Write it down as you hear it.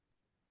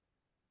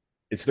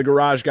It's the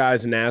Garage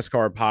Guys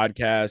NASCAR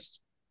podcast.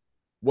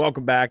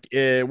 Welcome back.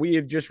 We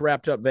have just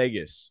wrapped up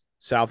Vegas.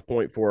 South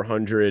Point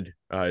 400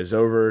 is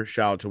over.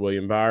 Shout out to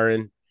William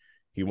Byron.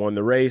 He won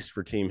the race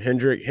for Team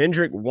Hendrick.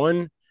 Hendrick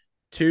one,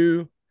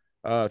 two,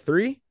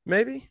 three,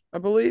 maybe, I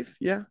believe.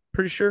 Yeah,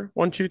 pretty sure.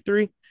 One, two,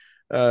 three.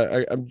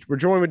 We're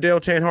joined with Dale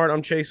Tanhart.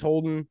 I'm Chase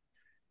Holden.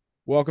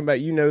 Welcome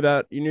back. You know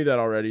that. You knew that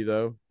already,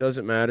 though.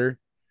 Doesn't matter.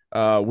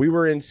 We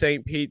were in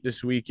St. Pete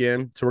this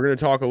weekend, so we're going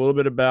to talk a little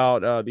bit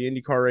about the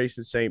IndyCar race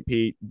in St.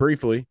 Pete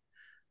briefly,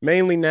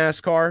 mainly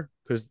NASCAR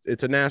because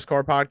it's a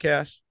NASCAR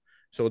podcast.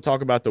 So we'll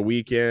talk about the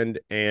weekend,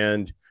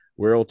 and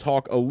we'll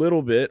talk a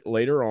little bit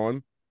later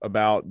on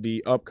about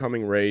the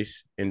upcoming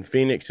race in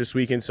Phoenix this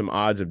weekend. Some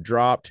odds have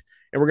dropped,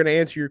 and we're going to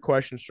answer your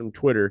questions from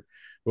Twitter.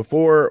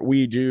 Before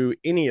we do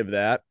any of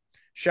that,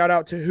 shout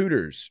out to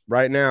Hooters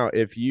right now.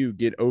 If you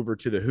get over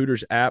to the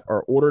Hooters app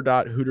or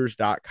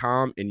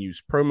order.hooters.com and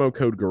use promo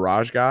code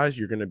Garage Guys,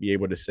 you're going to be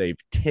able to save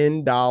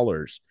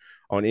 $10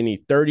 on any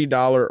 $30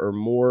 or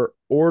more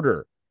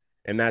order.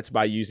 And that's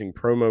by using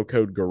promo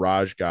code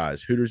Garage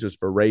Guys. Hooters is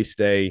for race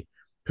day.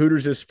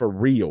 Hooters is for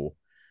real.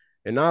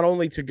 And not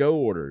only to go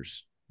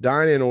orders,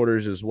 dine-in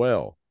orders as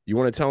well. You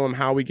want to tell them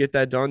how we get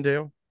that done,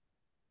 Dale?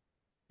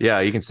 Yeah,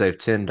 you can save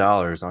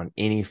 $10 on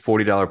any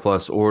 $40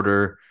 plus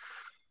order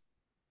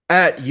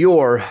at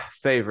your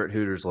favorite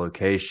Hooters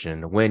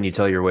location when you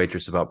tell your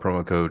waitress about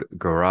promo code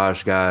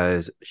Garage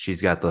Guys.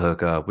 She's got the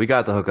hookup. We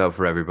got the hookup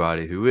for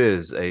everybody who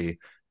is a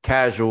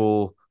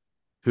casual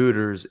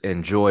Hooters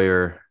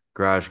enjoyer.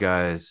 Garage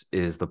Guys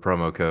is the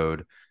promo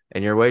code,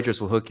 and your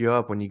waitress will hook you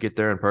up when you get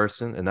there in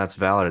person, and that's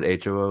valid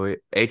at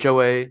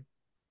HOA.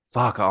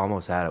 Fuck, I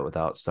almost had it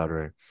without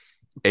stuttering.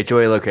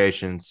 HOA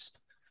locations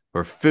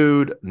for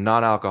food,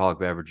 non-alcoholic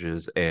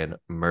beverages, and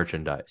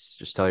merchandise.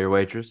 Just tell your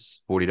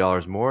waitress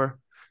 $40 more,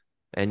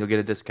 and you'll get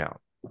a discount,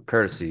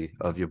 courtesy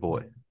of your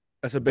boy,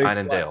 That's a big Dine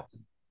and flex. Dale.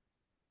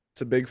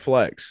 It's a big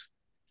flex.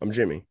 I'm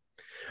Jimmy.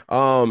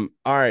 All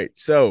right,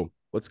 so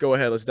let's go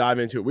ahead. Let's dive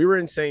into it. We were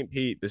in St.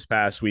 Pete this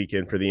past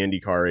weekend for the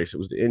IndyCar race. It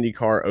was the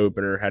IndyCar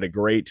opener. Had a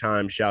great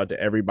time. Shout out to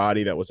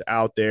everybody that was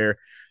out there.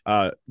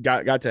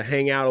 Got to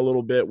hang out a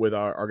little bit with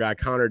our guy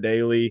Connor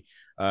Daly.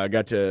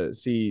 Got to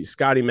see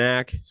Scotty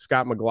Mack,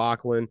 Scott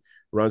McLaughlin,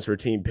 runs for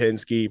Team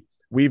Penske.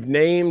 We've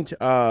named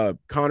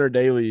Connor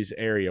Daly's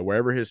area,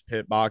 wherever his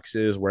pit box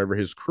is, wherever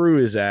his crew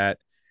is at.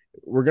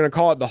 We're going to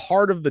call it the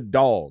heart of the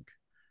dog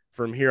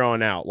from here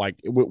on out. Like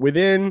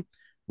within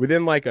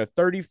like a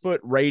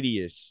 30-foot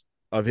radius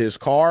of his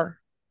car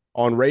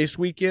on race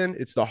weekend,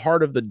 it's the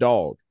heart of the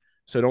dog.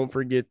 So don't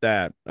forget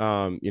that,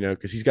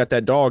 because he's got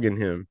that dog in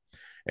him.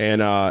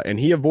 And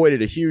he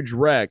avoided a huge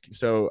wreck.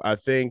 So I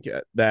think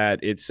that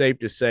it's safe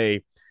to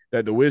say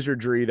that the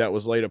wizardry that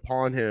was laid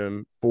upon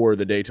him for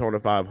the Daytona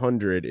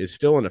 500 is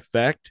still in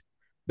effect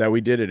that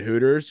we did at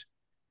Hooters.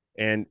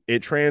 And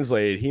it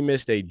translated. He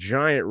missed a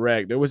giant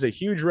wreck. There was a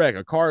huge wreck.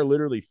 A car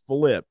literally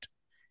flipped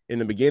in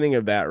the beginning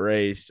of that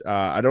race.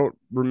 I don't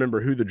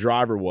remember who the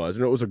driver was,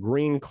 and it was a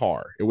green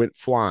car. It went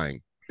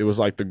flying. It was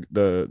like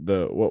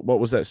the what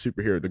was that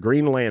superhero? The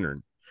Green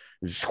Lantern.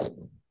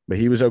 But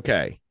he was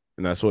okay,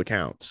 and that's what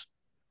counts.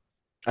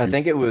 I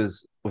think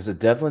was it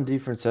Devlin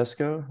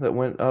DeFrancesco that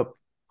went up?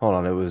 Hold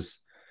on, it was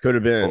Could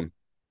have well, been.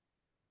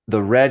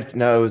 the red.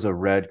 No, it was a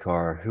red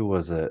car. Who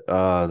was it?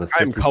 The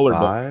I'm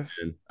colorblind. 55.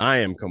 Man. I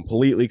am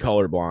completely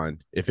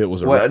colorblind. If it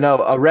was a red, What? No,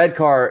 a red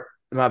car.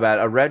 My bad.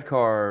 A red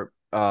car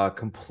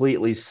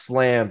completely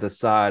slammed the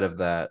side of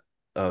that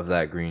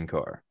green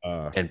car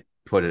uh, and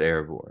put it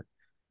airborne.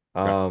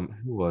 okay.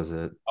 Who was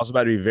it? I was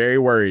about to be very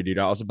worried, dude.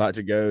 I was about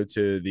to go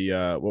to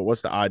the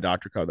what's the eye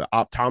doctor called? The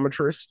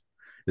optometrist.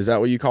 Is that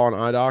what you call an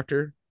eye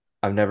doctor?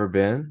 I've never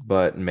been,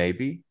 but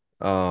maybe.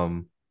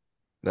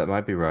 That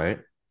might be right.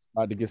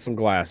 About to get some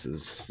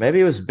glasses. Maybe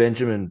it was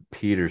Benjamin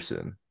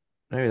Peterson.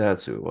 Maybe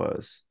that's who it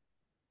was.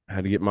 I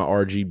had to get my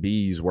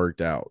RGBs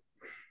worked out.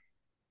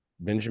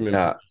 Benjamin.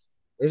 Yeah.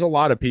 There's a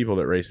lot of people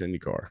that race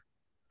IndyCar.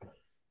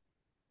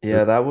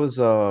 Yeah, that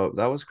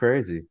was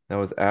crazy. That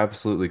was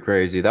absolutely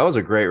crazy. That was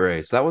a great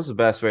race. That was the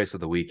best race of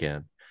the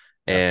weekend.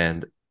 Yeah.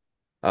 And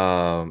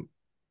um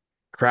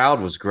crowd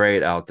was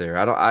great out there.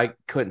 I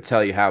couldn't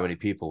tell you how many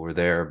people were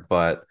there,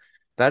 but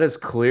that is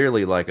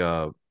clearly like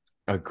a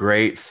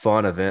great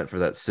fun event for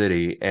that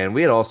city. And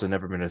we had also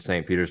never been to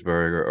St.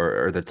 Petersburg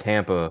or the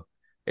Tampa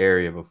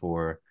area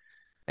before.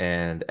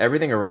 And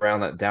everything around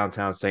that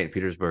downtown St.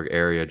 Petersburg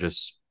area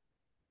just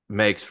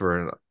makes for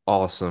an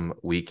awesome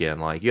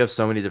weekend. Like you have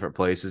so many different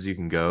places you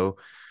can go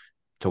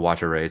to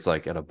watch a race,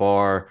 like at a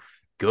bar,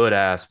 good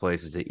ass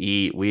places to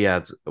eat. We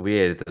ate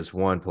at this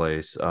one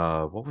place.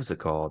 What was it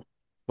called?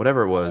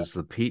 Whatever it was,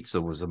 the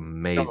pizza was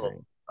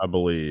amazing. I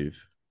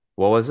believe.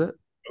 What was it?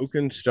 Oak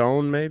and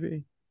Stone,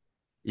 maybe?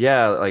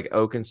 Yeah, like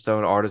Oak and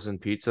Stone Artisan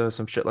Pizza,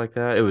 some shit like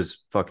that. It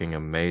was fucking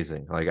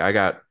amazing.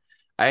 I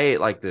ate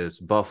like this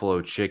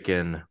buffalo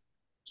chicken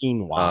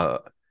Quinoa. uh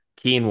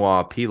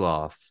quinoa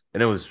pilaf,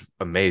 and it was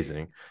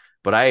amazing.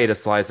 But I ate a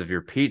slice of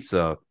your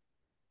pizza,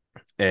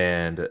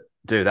 and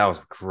dude, that was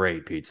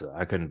great pizza.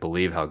 I couldn't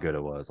believe how good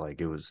it was.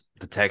 Like it was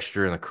the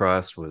texture and the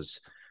crust was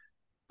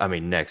I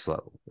mean, next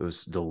level. It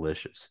was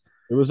delicious.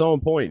 It was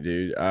on point,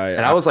 dude.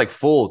 And I was like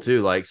full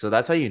too. Like, so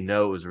that's how you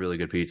know it was really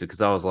good pizza.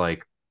 Cause I was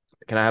like,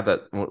 can I have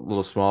that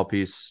little small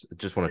piece? I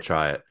just want to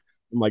try it.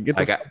 I'm like, get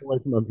the Like fuck away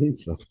from my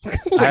pizza. I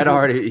Like, had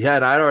already, yeah,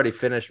 and I'd already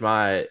finished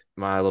my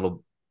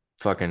little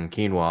fucking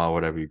quinoa, or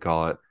whatever you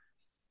call it,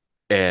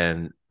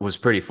 and was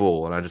pretty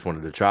full. And I just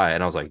wanted to try it.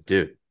 And I was like,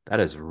 dude, that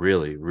is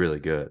really, really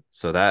good.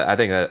 So that I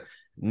think that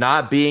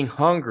not being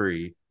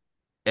hungry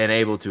and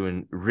able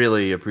to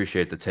really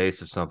appreciate the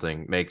taste of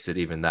something makes it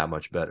even that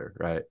much better,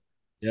 right?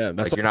 yeah,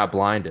 that's Like why, you're not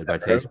blinded by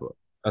bro. taste bud.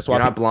 That's You're why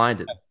not people.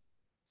 blinded.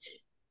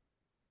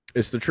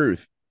 It's the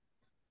truth.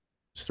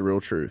 It's the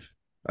real truth.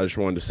 I just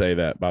wanted to say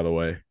that, by the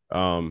way.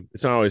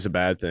 It's not always a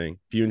bad thing.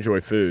 If you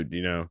enjoy food,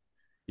 you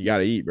got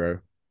to eat, bro.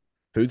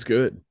 Food's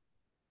good.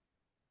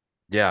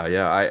 Yeah,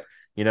 yeah.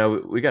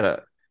 We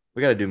gotta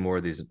do more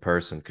of these in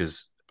person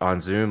because on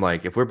Zoom,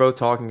 like if we're both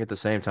talking at the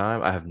same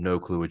time, I have no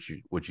clue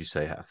what you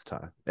say half the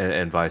time,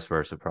 and vice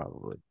versa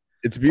probably.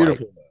 It's Like,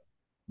 beautiful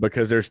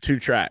because there's two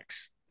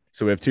tracks.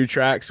 So we have two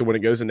tracks. So when it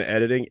goes into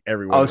editing,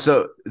 everyone oh, knows.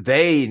 so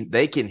they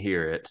can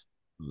hear it,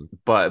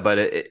 but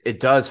it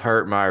does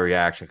hurt my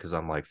reaction because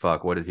I'm like,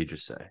 fuck, what did he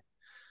just say?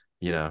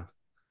 You Yeah, know,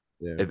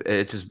 yeah,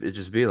 it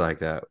just be like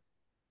that.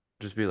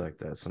 Just be like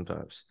that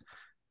sometimes.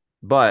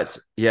 But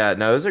yeah,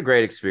 no, it was a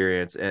great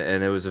experience,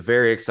 and it was a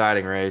very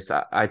exciting race.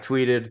 I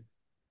tweeted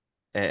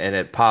and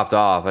it popped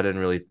off. I didn't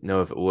really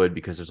know if it would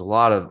because there's a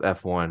lot of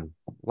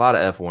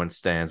F1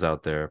 stands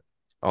out there,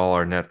 all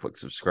our Netflix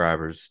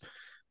subscribers.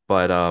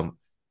 But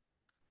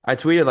I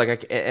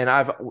tweeted and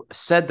I've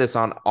said this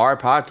on our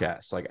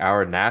podcast, like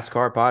our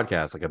NASCAR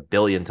podcast, like a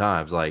billion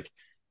times. Like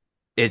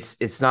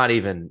it's not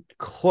even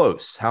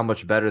close how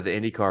much better the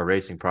IndyCar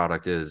racing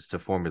product is to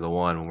Formula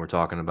One when we're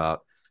talking about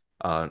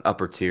an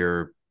upper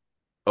tier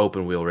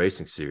open wheel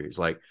racing series.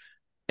 Like,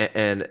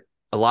 and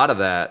a lot of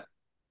that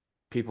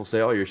people say,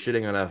 "Oh, you're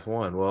shitting on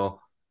F1."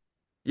 Well,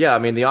 yeah, I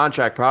mean the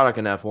on-track product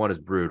in F1 is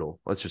brutal.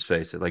 Let's just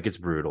face it. Like it's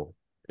brutal.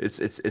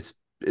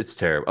 It's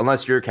terrible.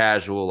 Unless you're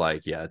casual,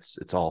 like yeah,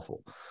 it's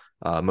awful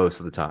most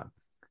of the time.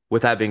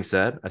 With that being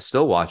said, I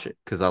still watch it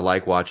because I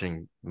like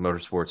watching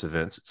motorsports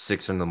events at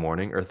 6 in the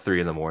morning or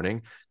 3 in the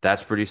morning.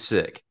 That's pretty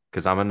sick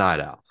because I'm a night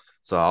owl.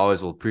 So I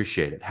always will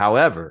appreciate it.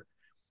 However,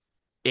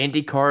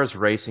 IndyCar's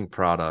racing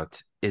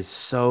product is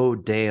so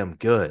damn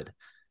good.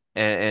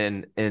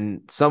 And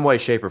in some way,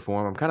 shape, or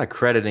form, I'm kind of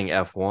crediting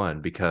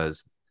F1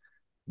 because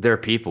their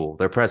people,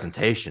 their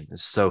presentation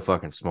is so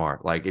fucking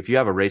smart. Like if you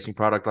have a racing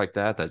product like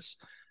that, that's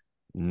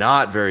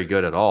not very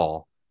good at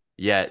all,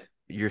 yet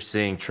you're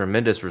seeing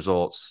tremendous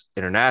results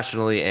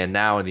internationally and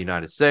now in the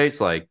United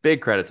States. Like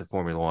big credit to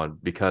Formula One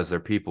because their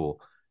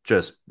people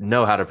just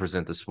know how to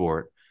present the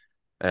sport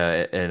in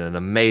an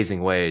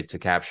amazing way to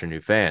capture new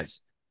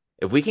fans.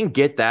 If we can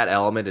get that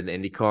element in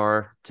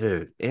IndyCar,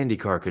 dude,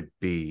 IndyCar could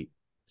be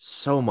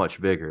so much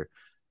bigger.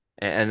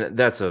 And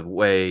that's a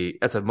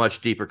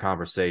much deeper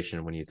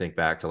conversation when you think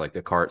back to like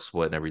the cart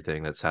split and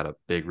everything that's had a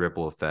big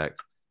ripple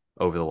effect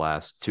over the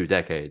last 2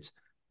 decades.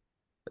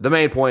 The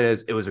main point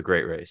is it was a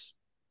great race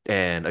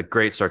and a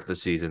great start to the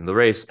season. The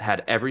race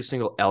had every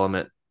single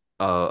element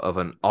of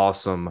an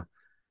awesome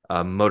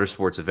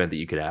motorsports event that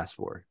you could ask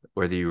for,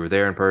 whether you were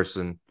there in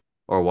person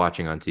or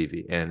watching on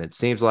TV. And it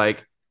seems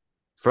like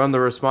from the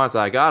response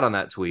I got on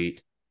that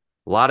tweet,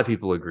 a lot of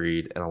people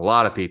agreed, and a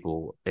lot of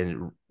people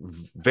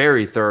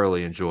very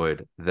thoroughly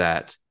enjoyed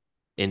that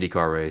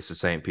IndyCar race, the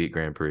St. Pete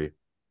Grand Prix.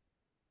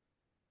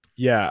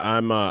 yeah.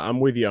 I'm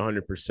with you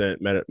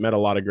 100%. Met a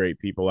lot of great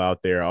people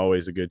out there.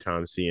 Always a good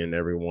time seeing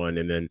everyone.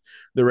 And then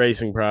the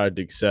racing product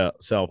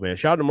itself, man.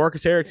 Shout out to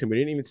Marcus Erickson. We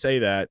didn't even say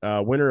that.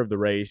 Winner of the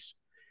race.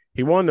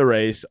 He won the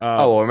race.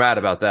 Oh, well, we're mad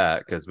about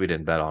that because we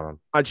didn't bet on him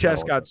My at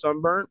chest all. got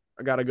sunburnt.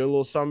 I got a good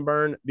little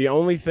sunburn. The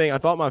only thing I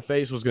thought my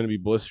face was going to be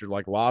blistered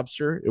like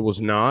lobster. It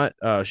was not.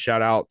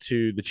 Shout out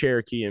to the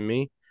Cherokee and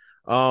me.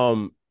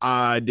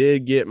 I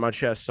did get my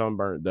chest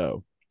sunburnt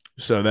though,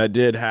 so that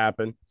did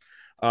happen.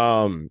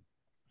 Um,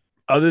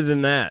 Other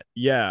than that,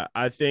 yeah,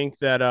 I think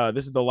that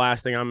this is the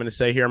last thing I'm going to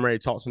say here. I'm ready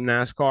to talk some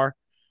NASCAR.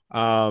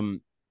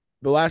 Um,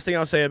 the last thing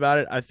I'll say about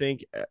it, I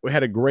think we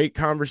had a great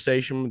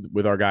conversation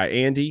with our guy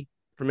Andy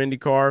from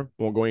IndyCar.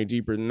 Won't go any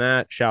deeper than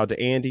that. Shout out to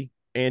Andy.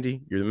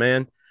 Andy, you're the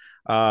man.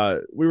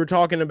 We were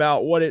talking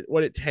about what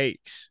it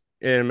takes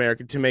in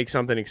America to make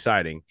something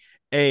exciting.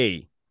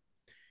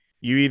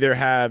 You either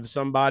have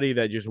somebody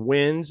that just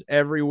wins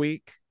every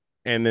week,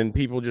 and then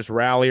people just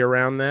rally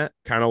around that,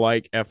 kind of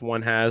like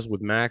F1 has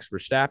with Max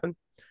Verstappen.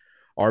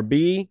 Or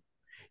B,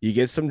 you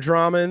get some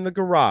drama in the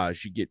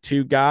garage. You get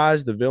two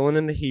guys, the villain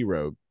and the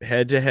hero,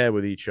 head to head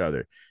with each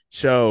other.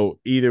 So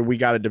either we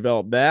got to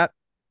develop that,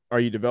 or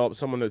you develop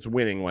someone that's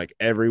winning like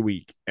every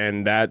week,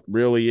 and that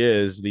really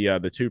is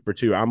the two for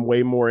two. I'm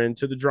way more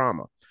into the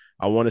drama.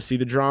 I want to see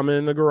the drama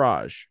in the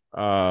garage.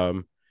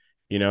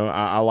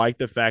 I like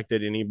the fact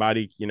that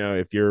anybody,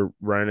 if you're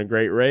running a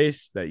great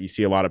race, that you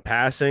see a lot of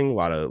passing, a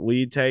lot of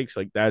lead takes.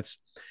 Like that's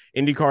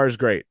IndyCar is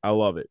great. I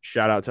love it.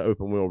 Shout out to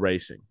open wheel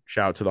racing.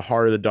 Shout out to the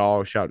heart of the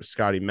dog. Shout out to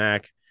Scotty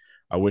Mack.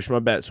 I wish my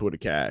bets would have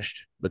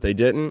cashed, but they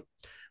didn't.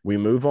 We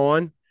move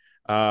on.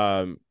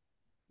 Um,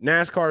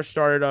 NASCAR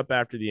started up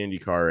after the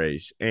IndyCar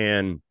race,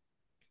 and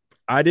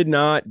I did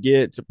not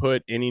get to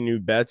put any new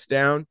bets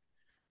down.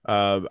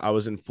 I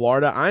was in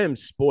Florida. I am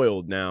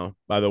spoiled now,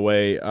 by the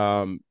way.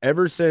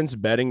 Ever since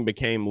betting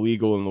became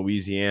legal in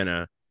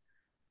Louisiana,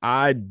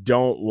 I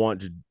don't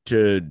want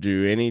to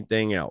do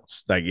anything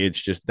else. Like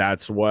it's just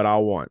that's what I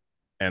want.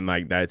 And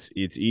like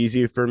it's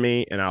easy for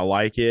me and I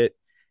like it.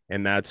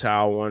 And that's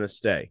how I want to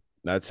stay.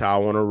 That's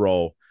how I want to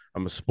roll.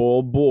 I'm a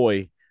spoiled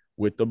boy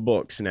with the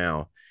books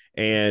now.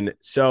 And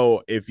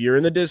so if you're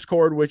in the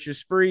Discord, which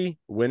is free,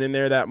 went in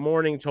there that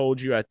morning, told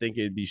you I think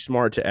it'd be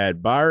smart to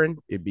add Byron,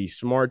 it'd be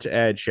smart to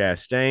add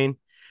Chastain.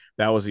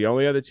 That was the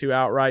only other two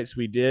outrights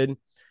we did.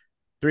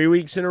 3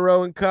 weeks in a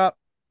row in Cup,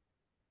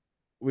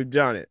 we've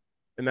done it.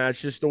 And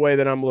that's just the way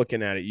that I'm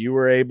looking at it. You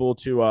were able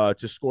to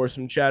score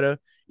some cheddar.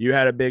 You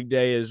had a big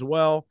day as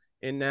well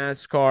in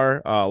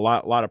NASCAR. A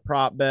lot of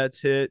prop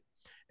bets hit.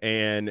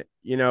 And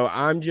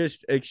I'm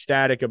just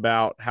ecstatic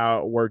about how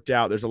it worked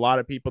out. There's a lot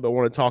of people that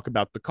want to talk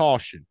about the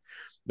caution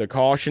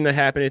that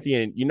happened at the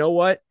end. You know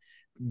what?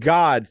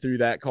 God threw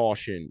that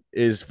caution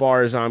as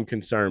far as I'm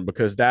concerned,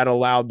 because that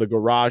allowed the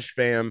Garage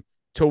fam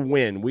to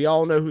win. We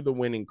all know who the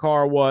winning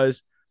car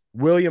was.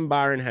 William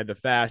Byron had the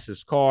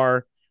fastest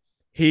car.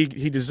 He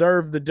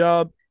deserved the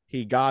dub.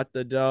 He got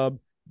the dub.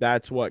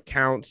 That's what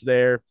counts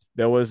there.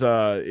 There was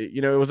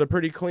it was a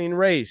pretty clean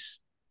race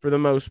for the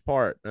most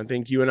part. I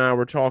think you and I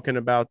were talking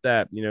about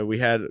that. We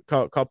had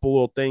a couple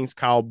little things.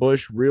 Kyle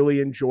Busch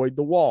really enjoyed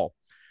the wall.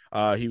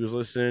 He was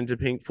listening to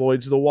Pink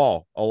Floyd's The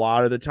Wall a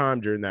lot of the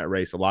time during that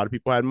race. A lot of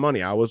people had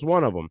money. I was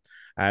one of them.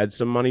 I had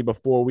some money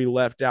before we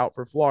left out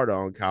for Florida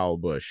on Kyle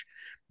Busch.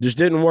 Just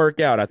didn't work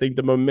out. I think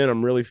the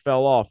momentum really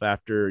fell off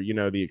after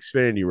the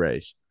Xfinity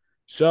race.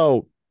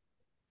 So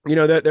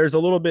that there's a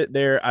little bit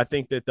there. I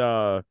think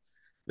that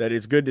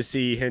it's good to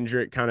see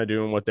Hendrick kind of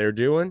doing what they're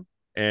doing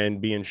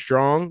and being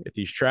strong at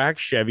these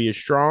tracks. Chevy is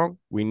strong.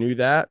 We knew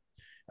that,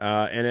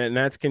 and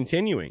that's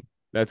continuing.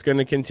 That's going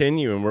to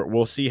continue, and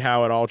we'll see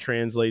how it all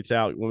translates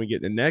out when we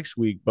get to next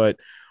week. But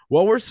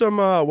what were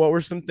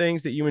some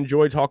things that you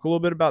enjoyed? Talk a little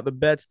bit about the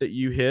bets that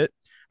you hit.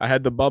 I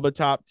had the Bubba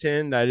top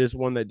 10. That is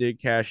one that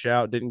did cash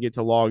out. Didn't get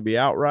to log the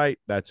outright.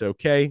 That's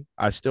okay.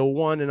 I still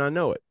won, and I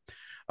know it.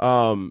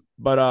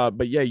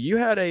 But yeah, you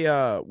had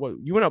what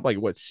you went up like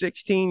what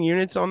 16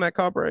 units on that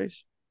cup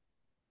race?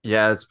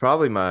 Yeah, it's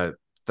probably my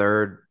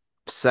third,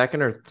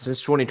 second, or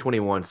since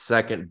 2021,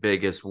 second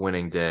biggest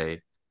winning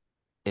day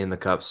in the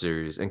Cup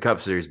Series and Cup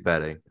Series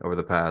betting over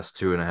the past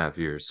 2.5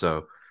 years.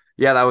 So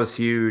yeah, that was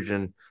huge.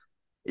 And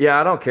yeah,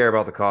 I don't care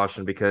about the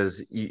caution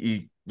because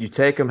you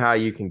take them how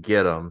you can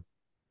get them.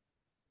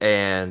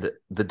 And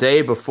the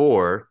day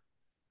before,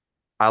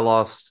 I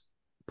lost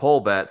pole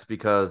bets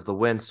because the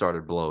wind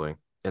started blowing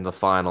in the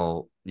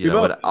final. You We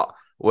know, both.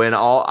 when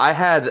all I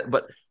had,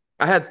 but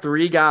I had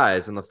three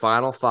guys in the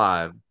final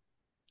five: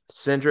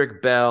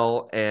 Cindric,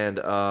 Bell, and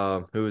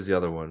who was the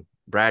other one?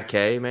 Brad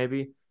Kay,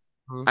 maybe.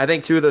 Huh? I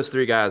think two of those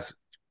three guys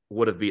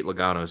would have beat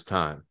Logano's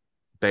time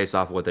based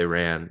off of what they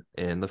ran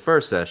in the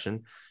first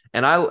session.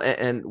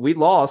 And we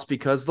lost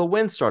because the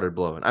wind started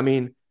blowing. I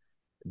mean,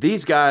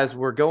 these guys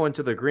were going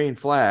to the green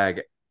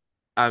flag.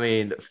 I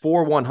mean,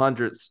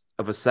 4/100ths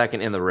of a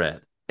second in the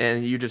red,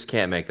 and you just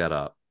can't make that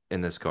up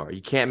in this car.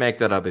 You can't make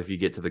that up if you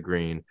get to the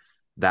green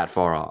that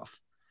far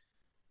off.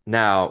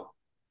 Now,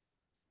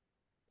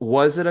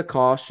 was it a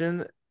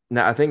caution?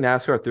 Now, I think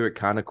NASCAR threw it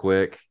kind of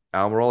quick.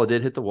 Almirola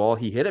did hit the wall.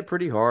 He hit it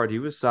pretty hard. He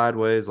was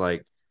sideways.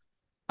 Like,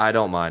 I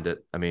don't mind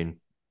it. I mean,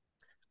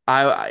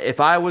 I if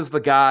I was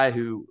the guy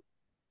who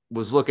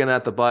was looking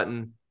at the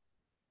button,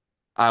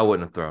 I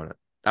wouldn't have thrown it.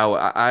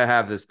 I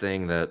have this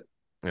thing that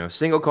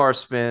single car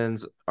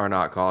spins are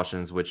not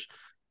cautions, which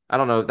I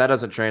don't know. That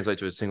doesn't translate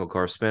to a single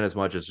car spin as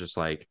much as just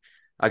like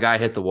a guy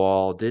hit the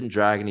wall, didn't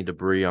drag any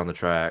debris on the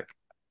track,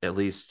 at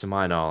least to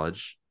my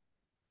knowledge.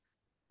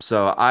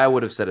 So I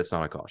would have said it's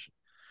not a caution.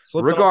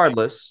 Slipping on me.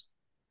 Regardless,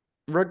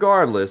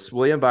 regardless,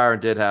 William Byron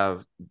did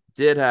have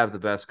the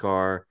best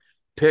car.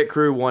 Pit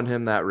crew won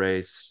him that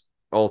race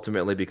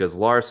ultimately because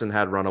Larson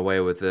had run away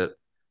with it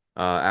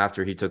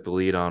after he took the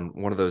lead on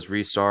one of those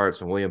restarts,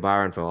 and William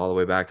Byron fell all the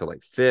way back to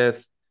like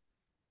fifth.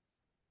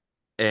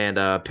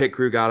 And pit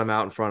crew got him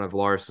out in front of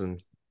Larson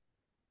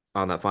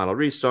on that final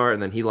restart,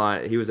 and then he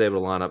was able to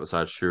line up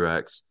beside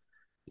Truex.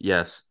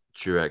 Yes,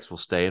 Truex will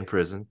stay in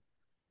prison.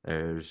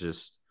 There's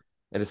just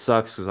and it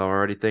sucks because I'm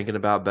already thinking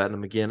about betting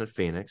him again at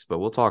Phoenix, but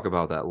we'll talk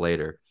about that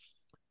later.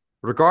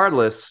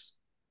 Regardless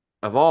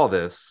of all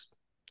this,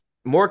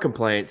 more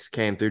complaints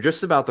came through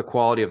just about the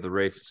quality of the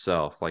race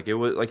itself. Like it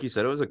was, like you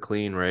said, it was a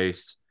clean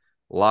race,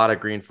 a lot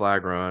of green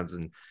flag runs,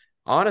 and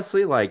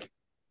honestly, like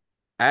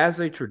as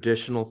a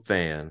traditional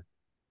fan,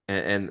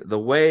 and the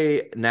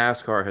way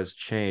NASCAR has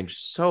changed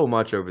so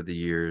much over the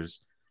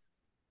years,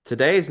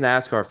 today's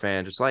NASCAR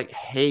fan just like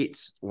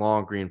hates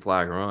long green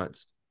flag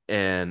runs,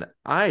 and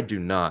I do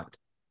not.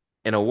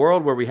 In a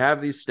world where we have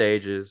these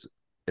stages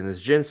in this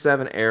Gen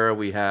 7 era,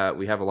 we have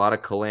a lot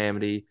of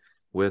calamity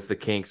with the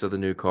kinks of the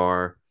new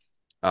car.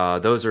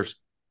 Those are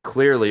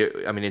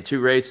clearly, I mean, in two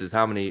races,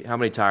 how many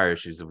tire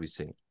issues have we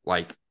seen?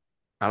 Like,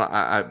 I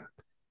don't,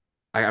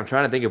 I'm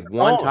trying to think of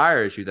one Gone.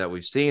 tire issue that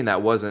we've seen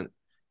that wasn't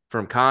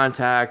from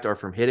contact or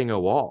from hitting a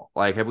wall.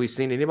 Like, have we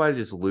seen anybody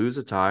just lose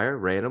a tire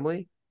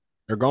randomly?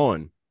 They're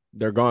gone.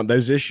 They're gone.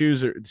 Those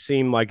issues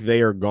seem like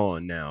they are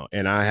gone now,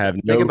 and I have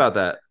Think no. about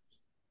that.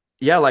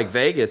 Yeah, like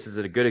Vegas is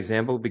a good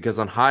example because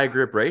on high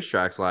grip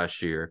racetracks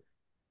last year,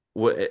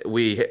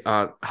 we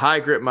high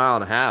grip mile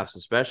and a halfs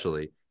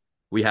especially,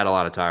 we had a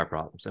lot of tire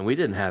problems, and we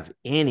didn't have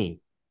any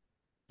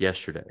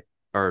yesterday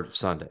or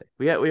Sunday.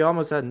 We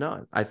almost had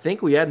none. I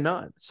think we had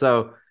none.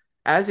 So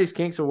as these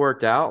kinks have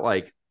worked out,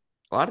 like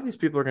a lot of these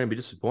people are going to be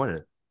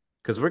disappointed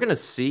because we're going to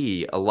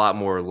see a lot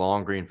more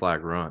long green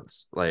flag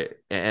runs.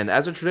 Like, and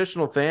as a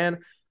traditional fan,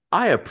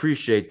 I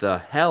appreciate the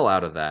hell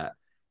out of that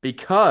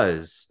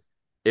because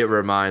it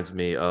reminds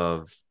me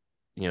of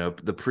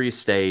the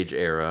pre-stage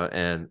era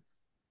and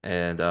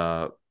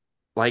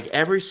like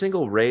every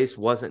single race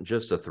wasn't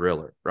just a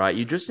thriller, right?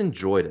 You just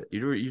enjoyed it.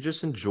 You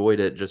just enjoyed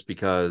it just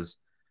because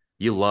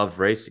you loved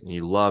racing,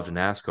 you loved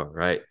NASCAR,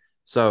 right?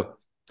 So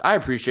I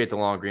appreciate the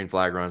long green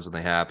flag runs when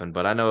they happen,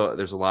 but I know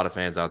there's a lot of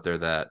fans out there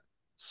that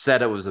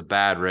said it was a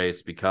bad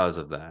race because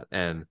of that,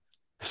 and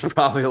there's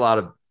probably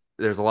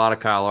there's a lot of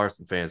Kyle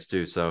Larson fans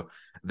too. So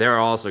they're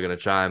also going to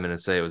chime in and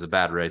say it was a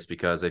bad race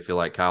because they feel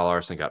like Kyle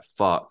Larson got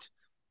fucked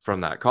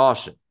from that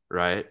caution,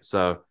 right?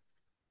 So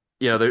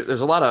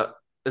there's a lot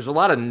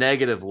of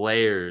negative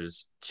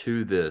layers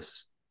to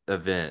this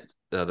event,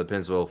 the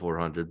Pennzoil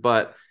 400.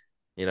 But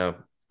you know,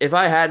 if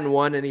I hadn't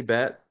won any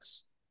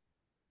bets,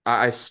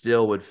 I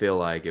still would feel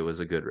like it was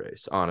a good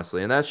race,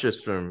 honestly. And that's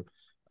just from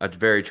a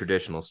very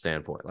traditional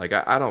standpoint. Like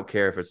I don't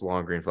care if it's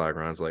long green flag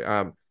runs. Like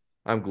I'm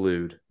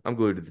glued. I'm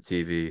glued to the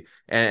TV.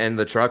 And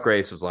the truck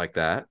race was like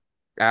that.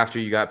 After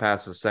you got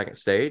past the second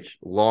stage,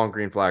 long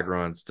green flag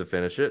runs to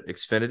finish it.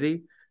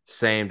 Xfinity,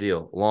 same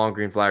deal. Long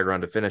green flag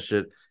run to finish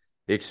it.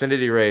 The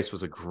Xfinity race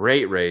was a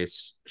great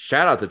race.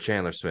 Shout out to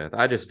Chandler Smith.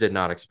 I just did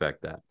not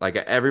expect that. Like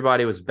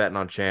everybody was betting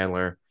on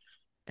Chandler.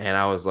 And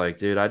I was like,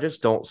 dude, I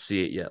just don't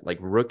see it yet. Like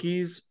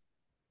rookies,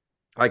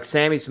 like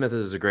Sammy Smith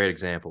is a great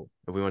example.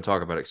 If we want to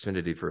talk about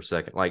Xfinity for a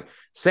second, like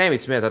Sammy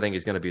Smith, I think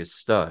is going to be a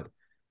stud.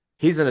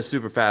 He's in a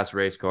super fast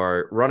race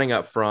car, running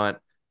up front,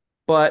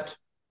 but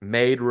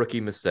made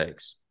rookie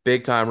mistakes,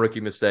 big time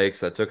rookie mistakes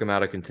that took him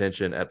out of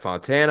contention at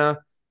Fontana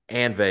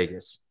and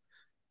Vegas.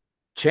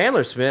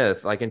 Chandler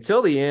Smith, like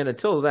until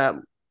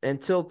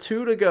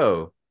two to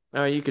go.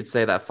 You could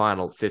say that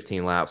final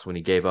 15 laps when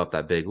he gave up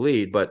that big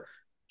lead, but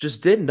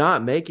just did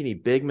not make any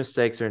big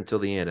mistakes there until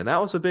the end. And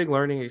that was a big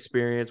learning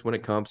experience when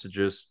it comes to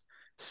just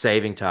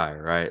saving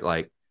tire, right?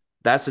 Like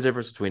that's the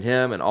difference between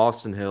him and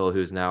Austin Hill,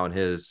 who's now in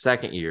his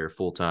second year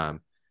full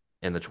time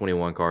in the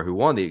 21 car, who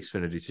won the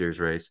Xfinity Series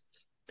race.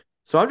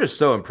 So I'm just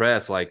so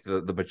impressed, like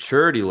the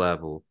maturity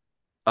level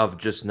of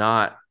just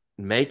not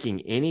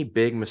making any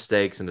big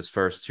mistakes in his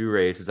first two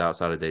races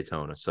outside of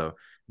Daytona. So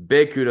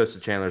big kudos to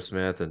Chandler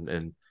Smith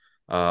and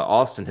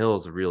Austin Hill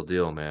is a real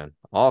deal, man.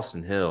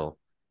 Austin Hill,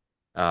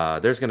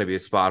 there's going to be a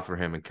spot for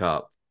him in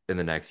Cup in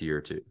the next year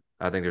or two.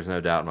 I think there's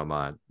no doubt in my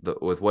mind.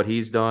 With what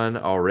he's done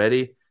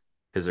already,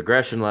 his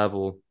aggression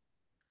level,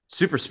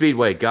 super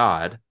speedway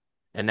god,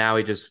 and now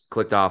he just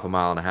clicked off a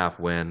mile and a half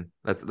win.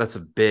 That's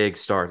a big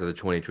start to the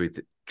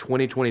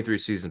 2023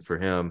 season for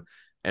him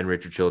and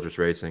Richard Childress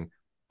Racing.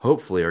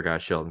 Hopefully, our guy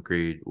Sheldon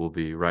Creed will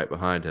be right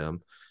behind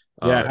him.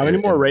 Yeah, how many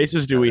more In the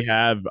races do we success.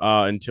 have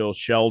until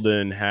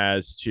Sheldon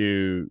has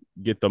to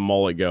get the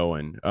mullet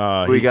going?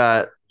 We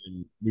got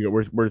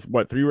We're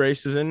what, 3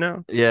 races in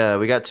now? Yeah,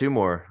 we got two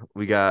more.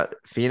 We got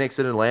Phoenix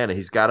and Atlanta.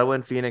 He's got to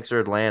win Phoenix or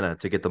Atlanta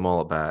to get the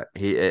mullet back.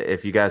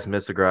 If you guys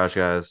missed the Garage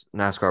Guys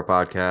NASCAR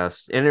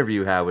podcast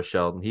interview had with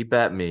Sheldon, he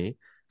bet me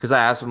because I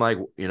asked him like,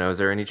 is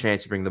there any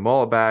chance you bring the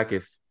mullet back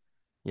if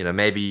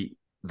maybe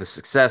the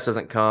success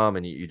doesn't come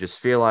and you just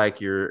feel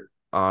like you're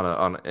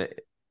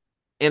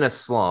in a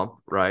slump,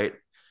 right?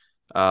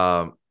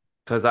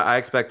 Because I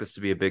expect this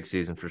to be a big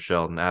season for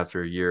Sheldon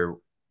after a year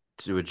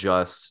to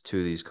adjust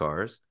to these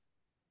cars.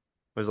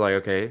 I was like,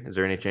 okay, is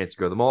there any chance to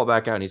grow the mullet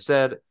back out? And he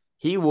said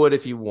he would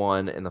if he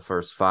won in the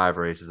first 5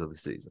 races of the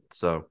season.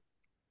 So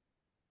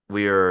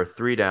we are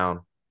 3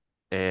 down,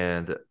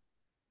 and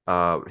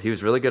he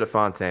was really good at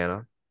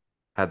Fontana,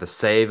 had the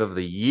save of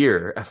the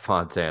year at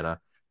Fontana,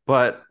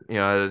 but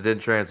it didn't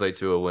translate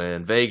to a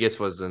win. Vegas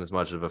wasn't as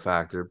much of a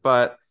factor,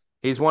 but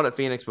he's won at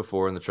Phoenix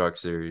before in the Truck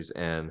Series,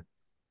 and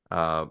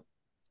uh,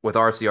 with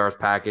RCR's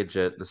package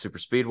at the super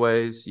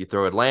speedways, you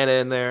throw Atlanta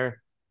in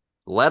there.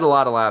 Led a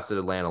lot of laps at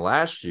Atlanta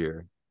last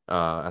year,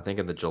 I think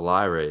in the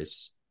July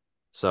race.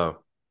 So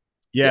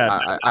yeah,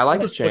 Yeah, I that's like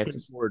what his I'm looking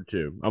chances. forward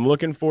to. I'm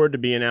looking forward to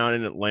being out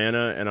in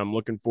Atlanta, and I'm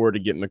looking forward to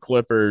getting the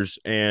Clippers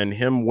and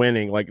him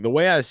winning. Like the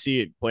way I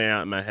see it playing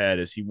out in my head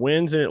is he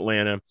wins in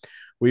Atlanta.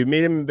 We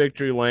meet him in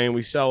victory lane.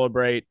 We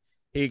celebrate.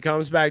 He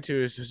comes back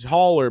to his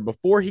hauler.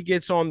 Before he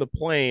gets on the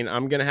plane,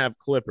 I'm going to have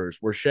Clippers.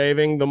 We're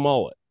shaving the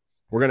mullet.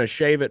 We're going to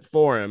shave it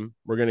for him.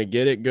 We're going to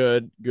get it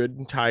good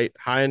and tight,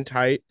 high and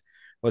tight.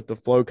 let the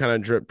flow kind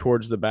of drip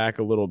towards the back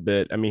a little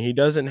bit. I mean, he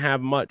doesn't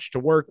have much to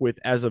work with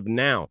as of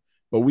now,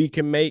 but we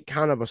can make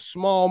kind of a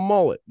small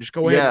mullet. Just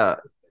go ahead and, Yeah,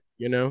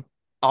 you know.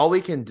 all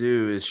we can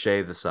do is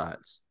shave the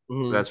sides.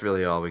 Mm-hmm. That's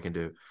really all we can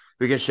do.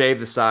 We can shave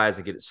the sides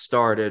and get it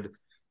started,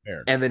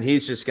 Fair. and then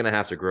he's just gonna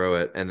have to grow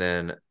it, and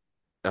then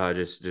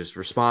just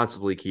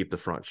responsibly keep the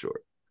front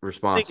short.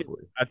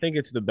 Responsibly. I think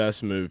it's the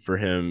best move for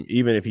him,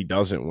 even if he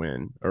doesn't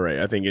win. All right,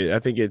 I think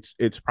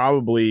it's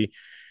probably,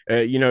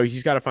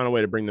 he's got to find a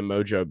way to bring the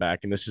mojo back,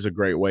 and this is a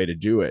great way to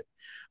do it.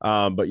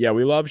 But yeah,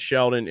 we love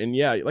Sheldon, and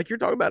yeah, like you're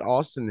talking about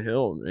Austin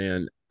Hill,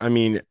 man. I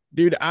mean,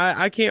 dude,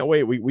 I can't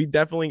wait. We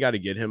definitely got to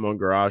get him on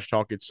Garage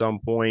Talk at some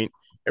point.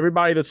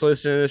 Everybody that's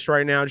listening to this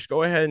right now, just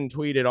go ahead and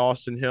tweet at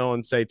Austin Hill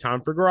and say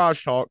time for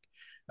Garage Talk.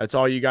 That's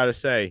all you got to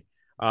say.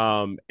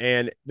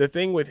 And the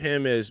thing with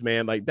him is,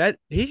 man, like that,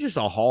 he's just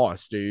a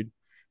hoss, dude.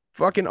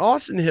 Fucking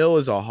Austin Hill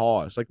is a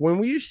hoss. Like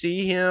when you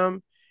see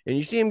him and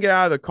you see him get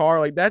out of the car,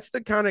 like that's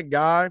the kind of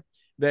guy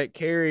that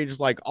carries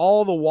like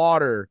all the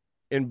water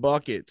in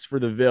buckets for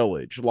the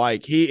village.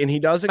 Like he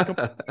doesn't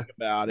complain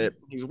about it.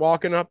 He's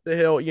walking up the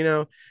hill,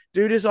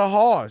 dude is a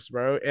hoss,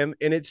 bro. And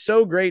it's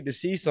so great to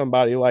see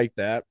somebody like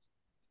that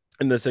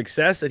and the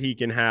success that he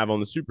can have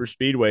on the super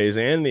speedways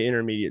and the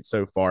intermediate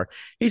so far.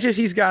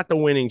 He's got the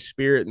winning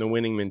spirit and the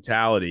winning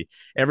mentality.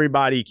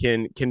 Everybody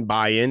can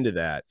buy into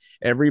that.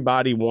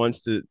 Everybody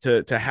wants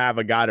to have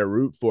a guy to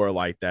root for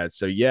like that.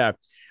 So yeah,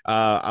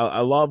 I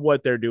love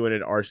what they're doing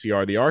at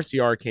RCR. The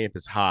RCR camp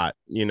is hot,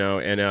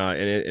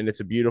 and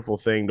it's a beautiful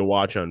thing to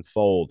watch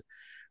unfold.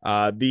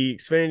 The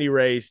Xfinity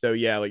race, though,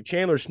 yeah, like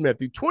Chandler Smith,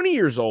 dude, 20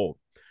 years old.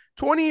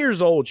 20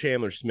 years old,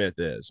 Chandler Smith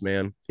is,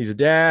 man. He's a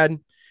dad.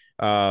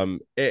 That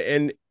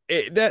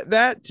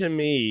to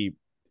me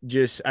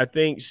just I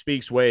think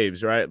speaks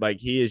waves, right?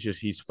 Like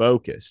he's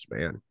focused,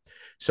 man.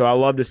 So I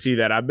love to see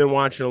that. I've been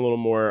watching a little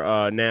more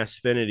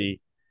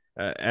NASFinity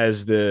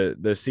as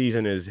the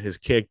season has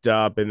kicked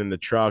up, and then the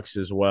trucks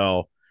as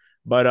well.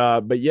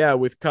 But yeah,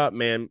 with Cup,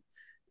 man,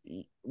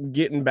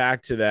 getting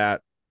back to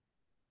that,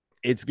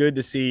 it's good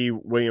to see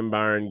William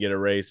Byron get a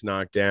race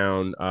knocked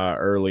down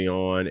early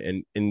on,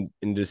 and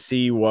to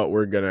see what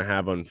we're gonna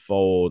have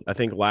unfold. I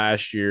think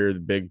last year the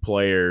big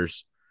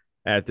players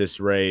at this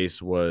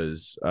race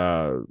was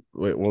when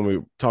we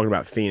were talking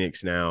about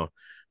Phoenix now.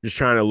 Just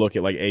trying to look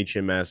at like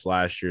HMS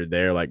last year.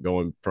 They're like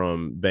going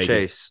from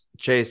Vegas.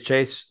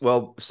 Chase.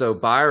 Well, so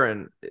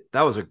Byron,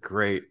 that was a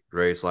great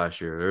race last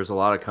year. There's a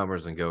lot of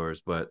comers and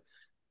goers, but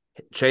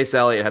Chase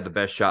Elliott had the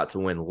best shot to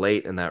win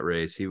late in that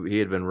race. He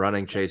had been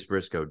running Chase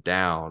Briscoe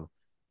down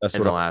That's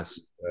in what the I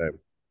last.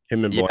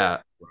 him and Blank Yeah,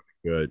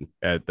 good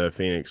at the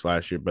Phoenix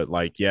last year. But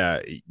like, yeah,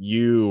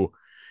 you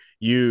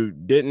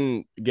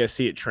didn't get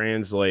see it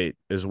translate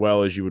as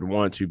well as you would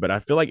want to. But I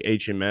feel like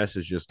HMS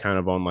is just kind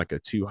of on like a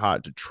too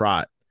hot to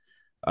trot,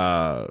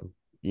 uh,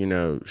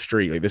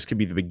 streak. Like this could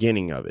be the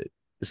beginning of it.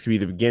 This could be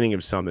the beginning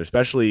of something,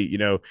 especially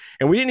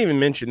And we didn't even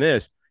mention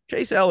this.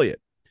 Chase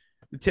Elliott,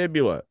 the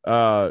tibula,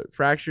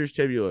 fractures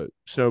tibula,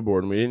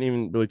 snowboarding. We didn't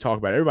even really talk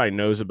about it. Everybody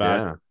knows about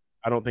it. yeah.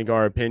 I don't think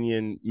our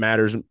opinion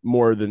matters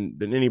more than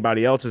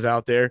anybody else's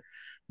out there.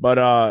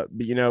 But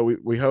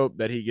we hope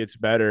that he gets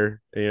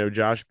better.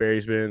 Josh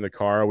Berry's been in the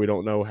car. We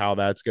don't know how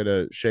that's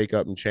gonna shake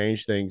up and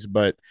change things.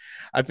 But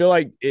I feel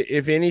like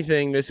if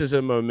anything, this is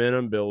a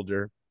momentum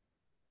builder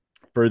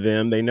for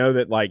them. They know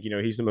that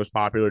he's the most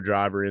popular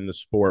driver in the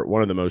sport,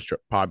 one of the most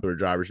popular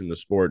drivers in the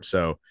sport.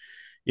 So,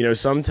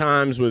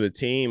 sometimes with a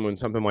team, when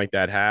something like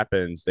that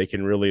happens, they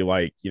can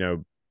really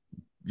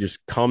just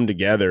come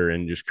together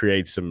and just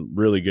create some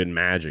really good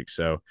magic.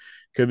 So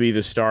could be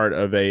the start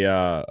of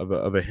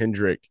a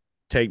Hendrick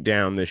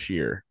takedown this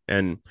year.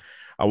 And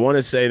I want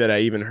to say that I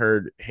even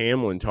heard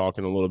Hamlin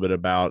talking a little bit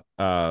about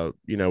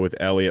with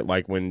Elliott,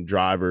 like when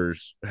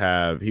drivers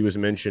he was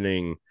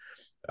mentioning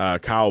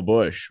Kyle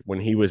Busch when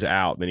he was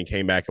out, then he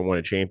came back and won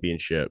a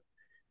championship.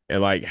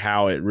 And like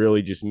how it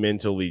really just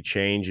mentally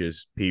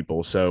changes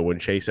people. So when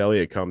Chase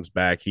Elliott comes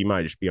back, he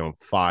might just be on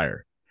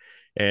fire.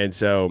 And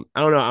so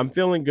I don't know. I'm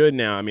feeling good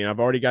now. I mean,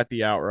 I've already got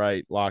the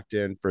outright locked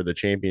in for the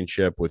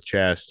championship with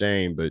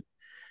Chastain, but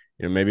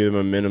maybe the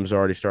momentum's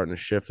already starting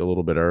to shift a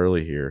little bit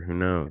early here. Who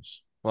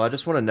knows? Well, I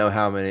just want to know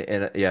how many.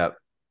 And yeah,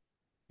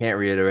 can't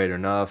reiterate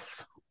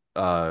enough.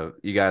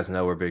 You guys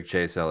know we're big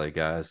Chase Elliott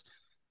guys.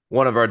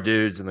 One of our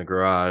dudes in the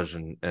garage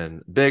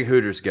and big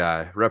Hooters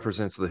guy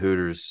represents the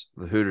Hooters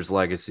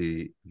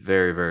legacy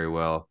very, very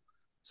well.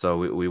 So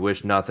we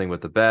wish nothing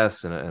but the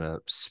best and a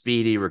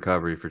speedy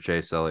recovery for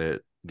Chase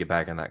Elliott. Get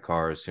back in that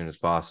car as soon as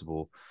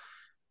possible.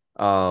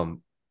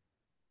 Um,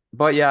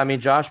 but yeah, I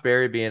mean,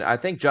 I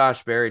think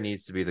Josh Berry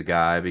needs to be the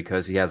guy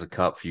because he has a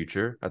cup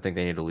future. I think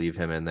they need to leave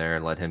him in there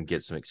and let him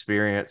get some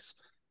experience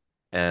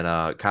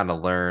and kind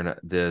of learn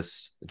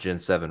this Gen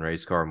 7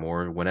 race car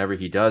more whenever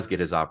he does get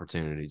his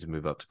opportunity to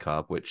move up to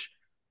cup, which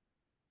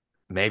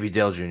maybe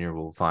Dale Jr.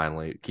 will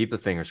finally keep the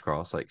fingers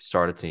crossed, like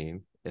start a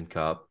team in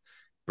cup,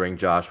 bring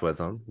Josh with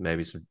him,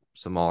 maybe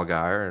some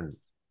Allgaier and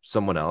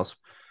someone else.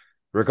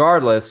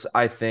 Regardless,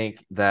 I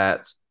think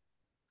that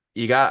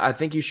I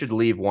think you should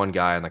leave one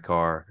guy in the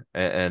car.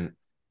 And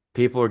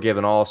people are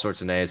giving all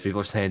sorts of names.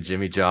 People are saying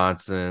Jimmy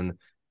Johnson,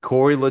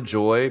 Corey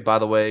LaJoy. By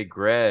the way,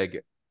 Greg,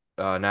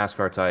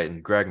 NASCAR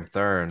Titan, Greg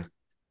Mathern,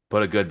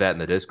 put a good bet in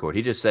the Discord.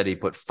 He just said he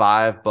put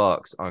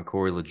 $5 on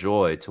Corey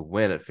LaJoy to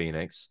win at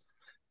Phoenix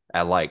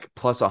at like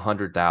plus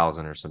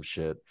 100,000 or some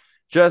shit,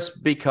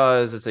 just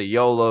because it's a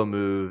YOLO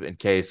move in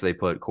case they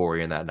put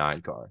Corey in that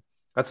 9 car.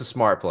 That's a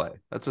smart play.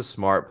 That's a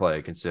smart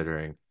play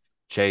considering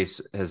Chase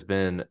has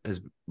been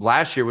his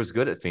last year was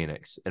good at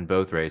Phoenix in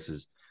both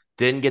races.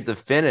 Didn't get the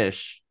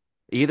finish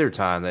either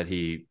time that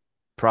he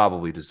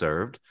probably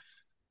deserved,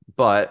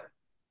 but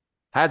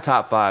had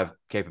top five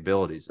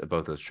capabilities at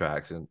both those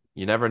tracks. And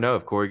you never know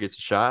if Corey gets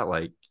a shot.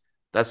 Like,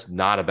 that's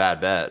not a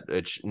bad bet.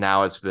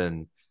 It's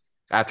been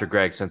after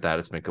Greg sent that,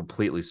 it's been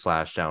completely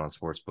slashed down on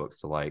sports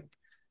books to like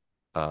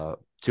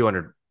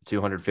 200,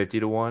 250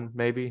 to 1,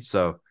 maybe.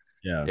 So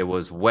Yeah. it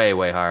was way,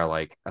 way higher,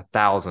 like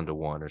 1,000 to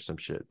 1 or some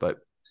shit. But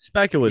yeah,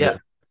 Speculative.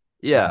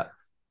 Yeah.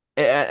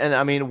 yeah. And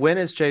I mean, when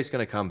is Chase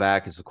going to come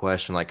back is the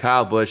question. Like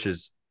Kyle Busch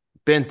has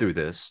been through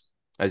this,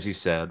 as you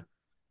said,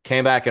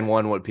 came back and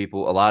won what a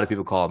lot of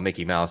people call a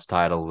Mickey Mouse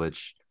title,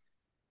 which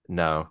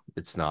no,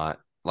 it's not.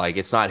 Like,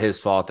 it's not his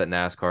fault that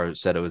NASCAR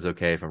said it was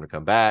okay for him to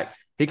come back.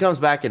 He comes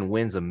back and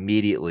wins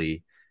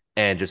immediately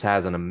and just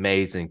has an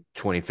amazing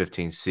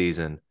 2015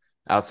 season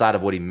outside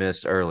of what he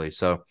missed early.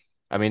 So,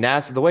 I mean,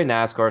 the way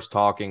NASCAR's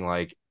talking,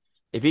 like,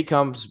 if he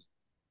comes,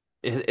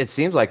 it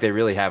seems like they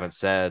really haven't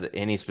said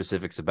any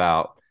specifics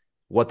about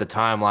what the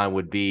timeline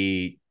would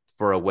be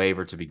for a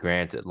waiver to be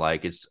granted.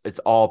 Like, it's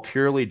all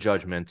purely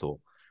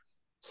judgmental.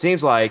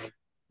 Seems like,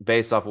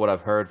 based off what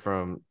I've heard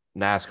from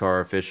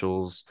NASCAR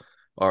officials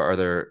or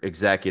their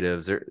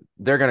executives,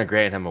 they're going to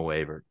grant him a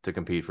waiver to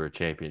compete for a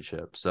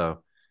championship.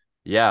 So,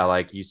 yeah,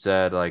 like you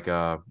said, like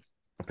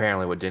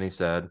apparently what Denny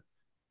said,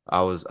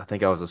 I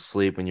think I was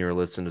asleep when you were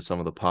listening to some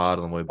of the pod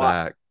on the way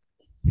back.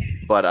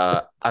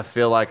 But I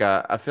feel like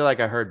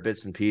I heard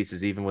bits and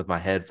pieces even with my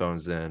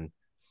headphones in.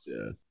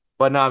 Yeah.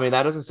 But no, I mean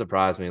that doesn't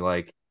surprise me.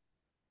 Like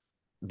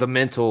the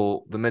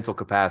mental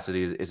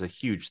capacity is a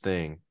huge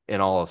thing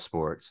in all of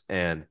sports,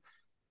 and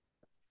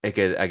I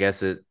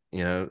guess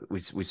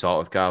we saw it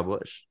with Kyle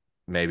Busch.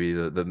 Maybe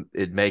the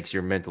it makes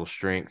your mental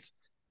strength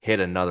hit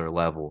another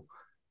level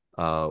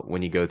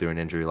when you go through an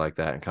injury like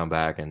that and come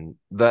back, and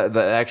the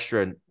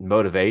extra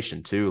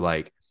motivation too.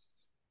 Like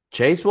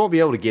Chase won't be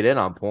able to get in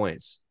on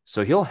points,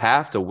 so he'll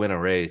have to win a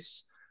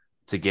race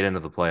to get into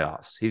the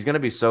playoffs. He's going to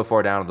be so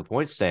far down in the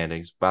point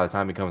standings by the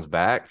time he comes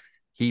back,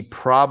 he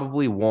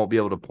probably won't be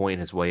able to point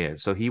his way in.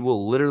 So he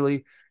will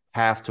literally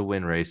have to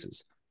win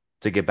races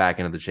to get back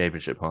into the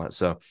championship hunt.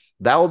 So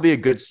that will be a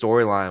good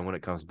storyline when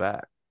it comes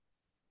back.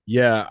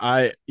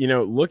 Yeah.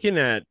 Looking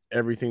at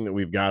everything that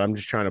we've got, I'm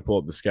just trying to pull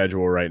up the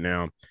schedule right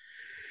now.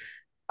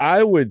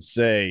 I would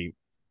say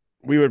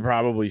we would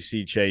probably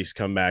see Chase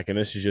come back, and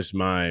this is just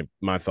my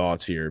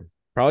thoughts here.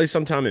 Probably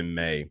sometime in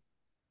May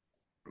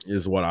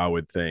is what I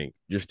would think,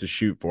 just to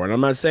shoot for. And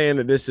I'm not saying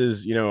that this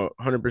is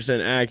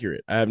 100%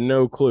 accurate. I have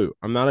no clue.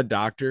 I'm not a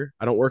doctor.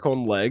 I don't work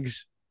on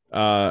legs.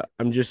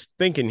 I'm just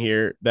thinking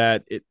here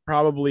that it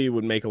probably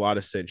would make a lot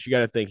of sense. You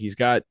got to think he's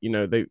got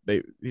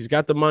he's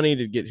got the money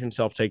to get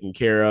himself taken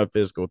care of,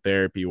 physical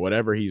therapy,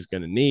 whatever he's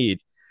going to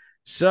need.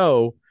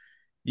 So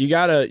you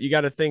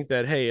gotta think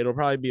that, hey, it'll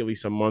probably be at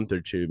least a month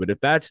or two. But if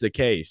that's the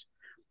case,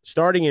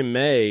 starting in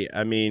May,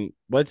 I mean,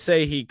 let's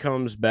say he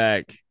comes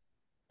back,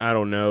 I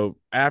don't know,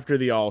 after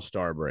the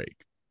All-Star break.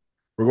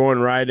 We're going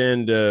right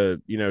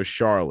into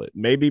Charlotte.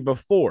 Maybe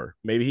before.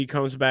 Maybe he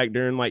comes back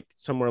during like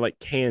somewhere like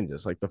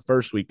Kansas, like the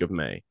first week of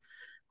May.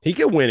 He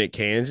could win at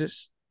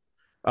Kansas.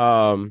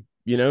 Darlington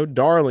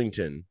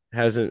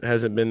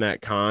hasn't been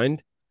that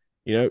kind.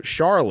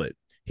 Charlotte.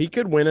 He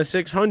could win a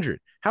 600.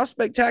 How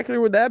spectacular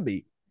would that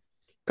be?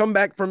 Come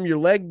back from your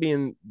leg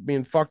being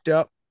fucked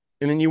up,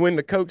 and then you win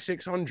the Coke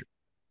 600.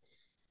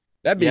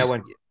 That'd be Yeah,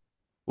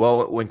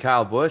 when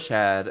Kyle Busch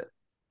had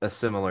a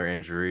similar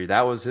injury,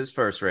 that was his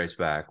first race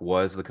back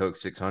was the Coke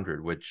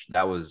 600, which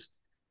that was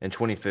in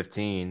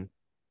 2015.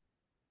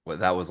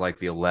 That was like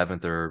the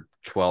 11th or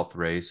 12th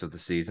race of the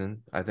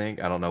season, I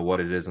think. I don't know what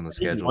it is on the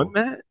he won schedule.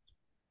 that.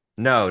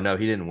 No,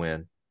 he didn't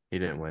win. He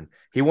didn't win.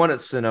 He won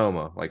at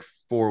Sonoma like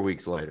 4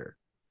 weeks later.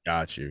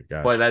 Got But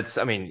you. that's,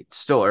 I mean,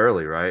 still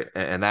early, right?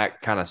 And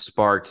that kind of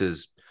sparked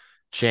his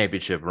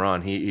championship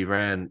run. He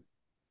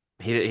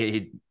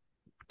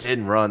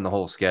didn't run the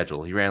whole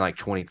schedule. He ran like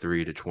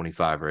 23 to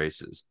 25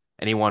 races,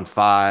 and he won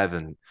five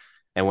and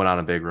went on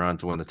a big run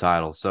to win the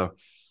title. So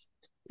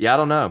yeah, I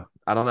don't know.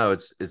 I don't know.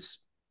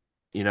 It's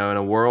in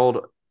a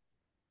world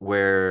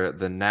where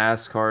the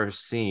NASCAR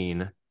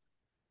scene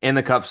in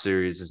the Cup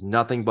Series is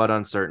nothing but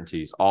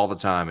uncertainties all the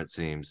time, it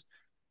seems.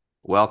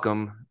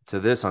 Welcome to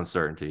this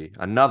uncertainty.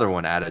 Another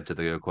one added to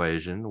the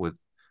equation with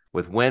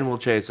when will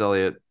Chase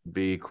Elliott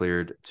be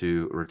cleared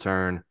to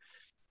return?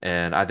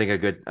 And I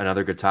think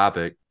another good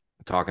topic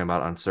talking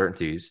about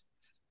uncertainties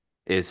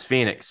is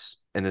Phoenix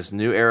and this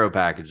new aero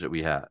package that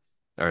we have,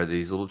 or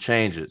these little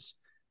changes.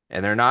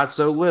 And they're not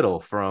so little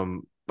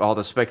from all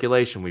the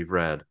speculation we've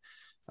read.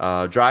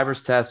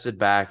 Drivers tested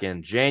back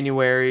in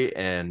January,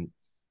 and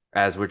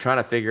as we're trying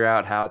to figure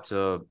out how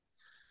to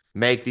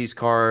make these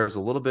cars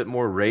a little bit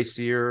more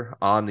racier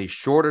on the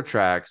shorter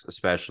tracks,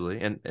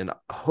 especially, and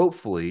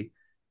hopefully,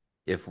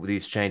 if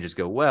these changes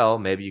go well,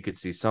 maybe you could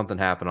see something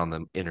happen on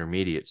the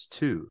intermediates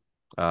too.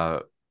 Uh,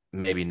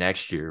 Maybe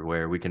next year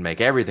where we can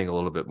make everything a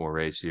little bit more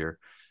racier.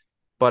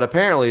 But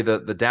apparently, the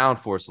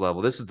downforce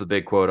level. This is the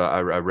big quote I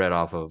read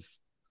off of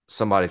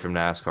somebody from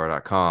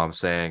NASCAR.com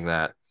saying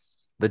that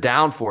the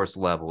downforce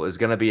level is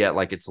going to be at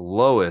like its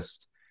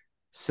lowest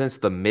since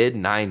the mid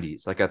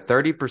 90s, like a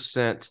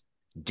 30%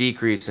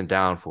 decrease in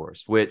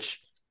downforce,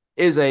 which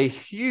is a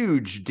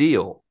huge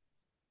deal.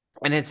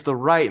 And it's the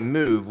right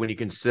move when you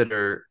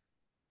consider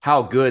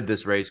how good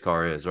this race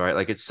car is, right?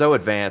 Like it's so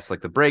advanced,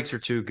 like the brakes are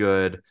too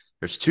good,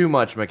 there's too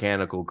much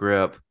mechanical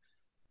grip.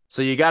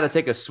 So you got to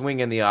take a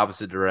swing in the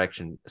opposite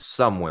direction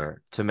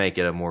somewhere to make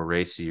it a more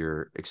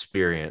racier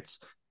experience.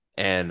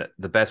 And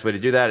the best way to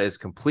do that is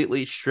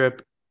completely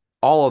strip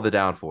all of the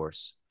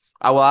downforce.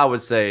 I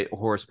would say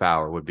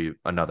horsepower would be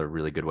another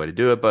really good way to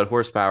do it, but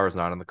horsepower is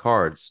not in the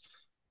cards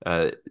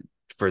uh,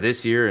 for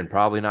this year and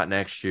probably not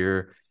next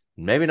year,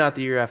 maybe not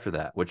the year after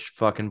that, which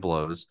fucking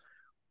blows.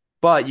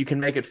 But you can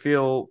make it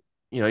feel,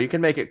 you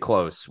can make it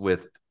close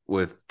with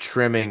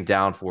trimming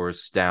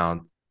downforce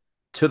down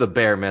to the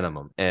bare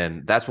minimum.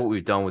 And that's what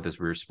we've done with this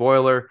rear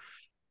spoiler.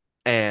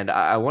 And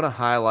I want to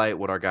highlight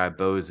what our guy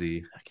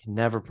Bozy, I can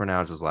never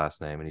pronounce his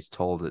last name, and he's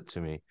told it to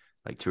me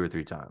like two or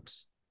three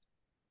times.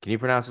 Can you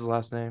pronounce his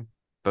last name?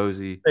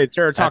 Bozy. Hey,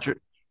 Tara, talk. Patrick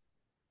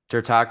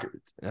Turtak.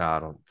 No, I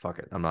don't fuck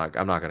it. I'm not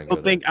gonna go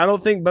there. I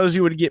don't think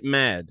Bozy would get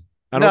mad.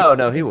 I don't.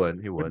 No, he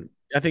wouldn't. He wouldn't.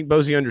 I think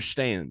Bozy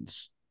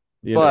understands.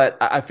 You know, But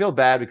I feel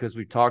bad because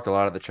we've talked a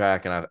lot of the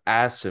track, and I've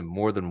asked him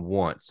more than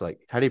once, like,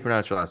 how do you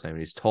pronounce your last name?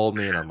 And he's told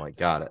me, and I'm like,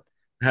 got it.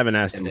 I haven't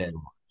asked And him.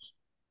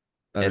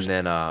 then and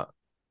then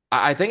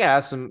I think I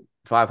asked him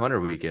 500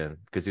 weekend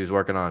because he was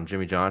working on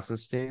Jimmy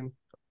Johnson's team.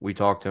 We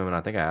talked to him, and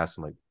I think I asked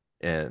him like,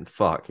 and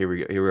fuck, here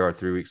we are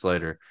 3 weeks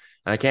later,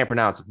 and I can't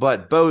pronounce it.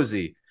 But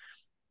Bozy,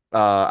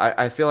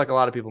 I feel like a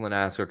lot of people in the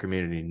NASCAR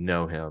community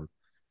know him,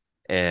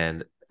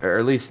 and or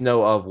at least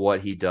know of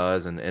what he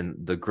does and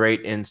the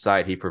great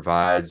insight he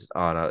provides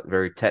on a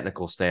very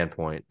technical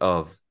standpoint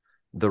of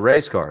the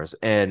race cars.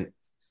 And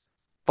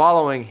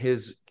following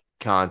his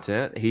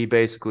content, he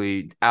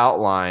basically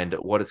outlined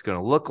what it's going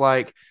to look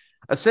like.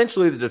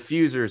 Essentially, the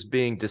diffuser is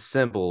being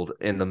disassembled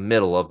in the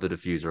middle of the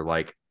diffuser.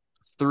 Like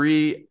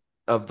three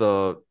of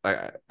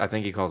I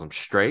think he calls them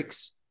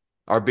strakes,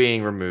 are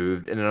being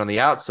removed. And then on the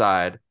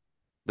outside,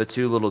 the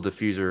two little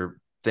diffuser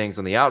things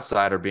on the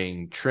outside are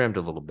being trimmed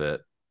a little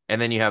bit.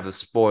 And then you have the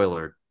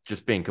spoiler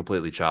just being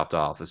completely chopped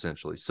off,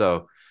 essentially.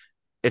 So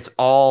it's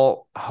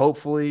all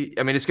hopefully,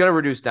 I mean, it's going to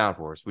reduce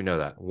downforce. We know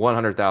that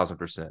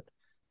 100,000%.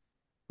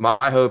 My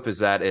hope is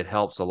that it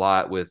helps a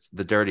lot with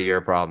the dirty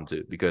air problem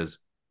too, because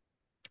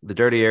the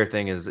dirty air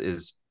thing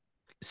is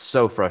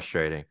so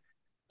frustrating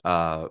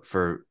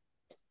for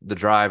the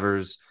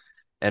drivers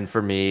and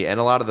for me and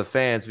a lot of the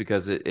fans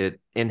because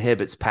it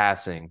inhibits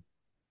passing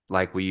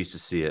like we used to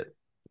see it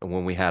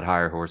when we had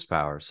higher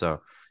horsepower. So,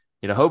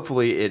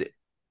 hopefully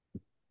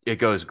it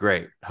goes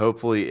great.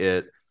 Hopefully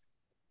it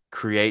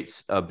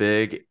creates a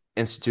big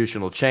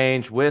institutional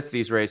change with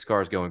these race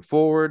cars going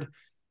forward.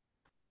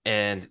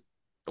 And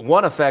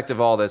one effect of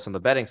all this on the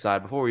betting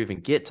side, before we even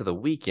get to the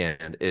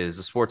weekend, is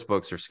the sports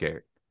books are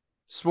scared.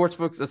 Sports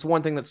books, that's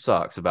one thing that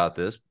sucks about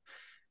this.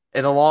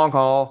 In the long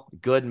haul,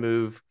 good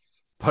move.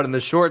 But in the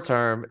short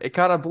term, it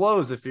kind of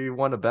blows if you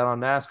want to bet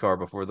on NASCAR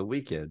before the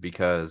weekend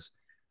because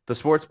the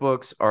sports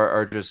books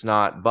are just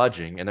not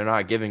budging and they're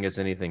not giving us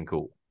anything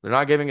cool. They're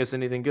not giving us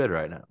anything good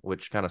right now,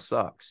 which kind of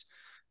sucks.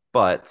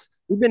 But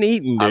we've been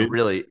eating, dude.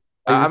 Like,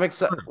 I'm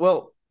excited.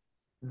 Well,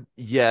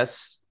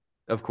 yes,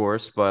 of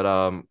course, but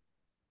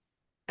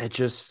it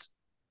just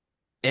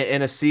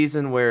in a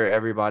season where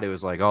everybody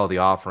was like, "Oh, the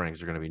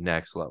offerings are going to be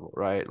next level,"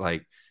 right?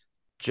 Like,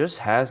 just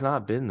has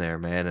not been there,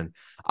 man. And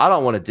I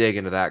don't want to dig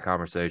into that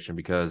conversation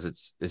because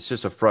it's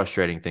just a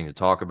frustrating thing to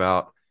talk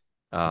about.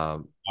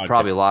 podcast.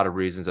 Probably a lot of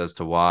reasons as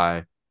to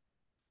why,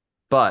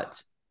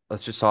 but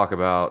let's just talk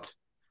about.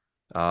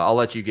 I'll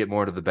let you get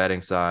more to the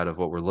betting side of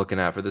what we're looking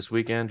at for this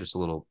weekend. Just a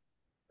little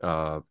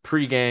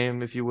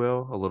pregame, if you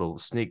will, a little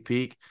sneak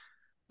peek.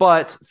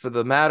 But for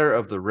the matter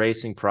of the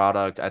racing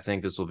product, I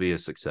think this will be a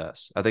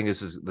success. I think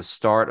this is the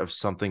start of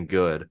something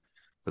good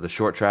for the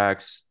short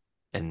tracks,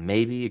 and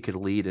maybe it could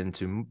lead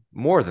into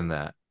more than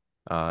that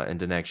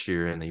into next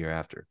year and the year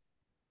after.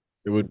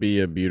 It would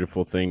be a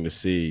beautiful thing to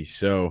see.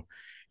 So,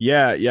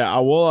 yeah, I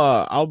will.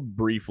 I'll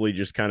briefly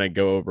just kind of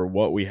go over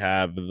what we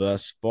have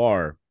thus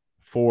far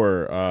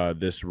for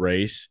this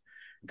race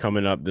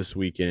coming up this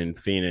weekend in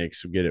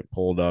Phoenix. We'll get it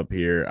pulled up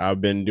here. I've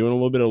been doing a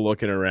little bit of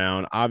looking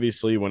around.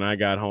 Obviously, when I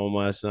got home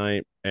last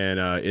night, and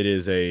it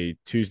is a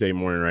Tuesday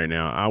morning right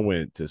now, I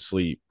went to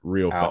sleep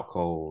real fast. Out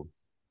cold.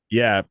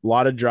 Yeah, a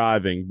lot of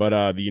driving,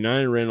 but the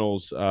United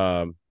Rentals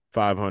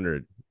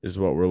 500 is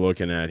what we're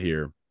looking at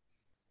here.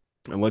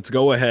 And let's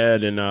go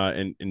ahead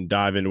and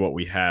dive into what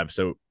we have.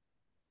 So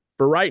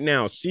for right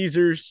now,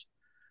 Caesars,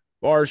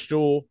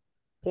 Barstool,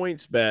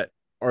 Points Bet,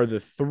 are the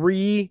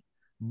three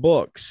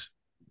books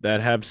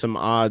that have some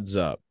odds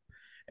up.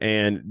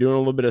 And doing a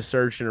little bit of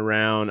searching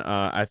around,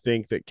 I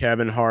think that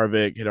Kevin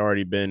Harvick had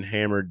already been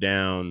hammered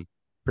down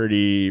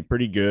pretty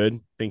good. I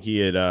think he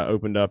had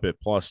opened up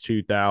at plus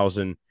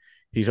 2,000.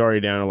 He's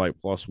already down to like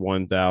plus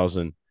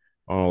 1,000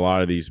 on a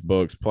lot of these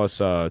books, plus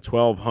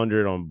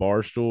 1,200 on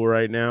Barstool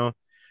right now.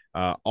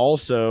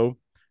 Also,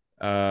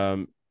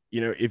 um,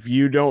 if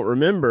you don't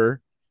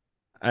remember,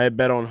 I had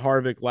bet on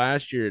Harvick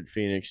last year at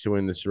Phoenix to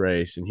win this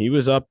race, and he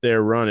was up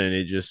there running.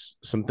 It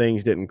just some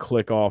things didn't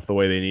click off the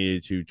way they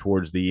needed to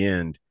towards the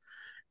end.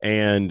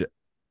 And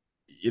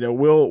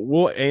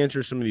we'll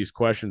answer some of these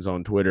questions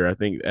on Twitter. I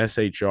think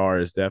SHR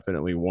is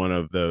definitely one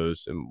of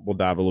those, and we'll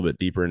dive a little bit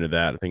deeper into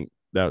that. I think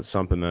that's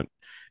something that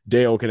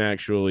Dale can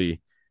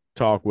actually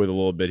talk with a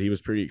little bit. He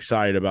was pretty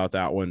excited about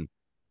that one.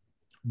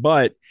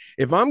 But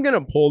if I'm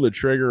going to pull the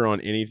trigger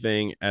on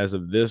anything as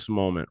of this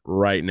moment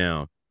right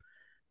now,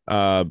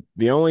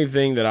 the only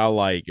thing that I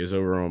like is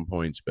over on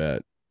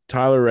PointsBet.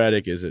 Tyler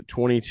Reddick is at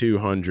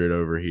 2,200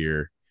 over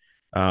here.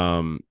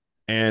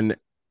 And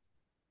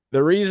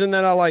the reason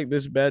that I like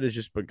this bet is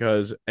just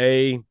because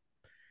can't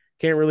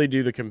really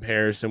do the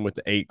comparison with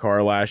the 8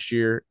 car last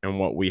year and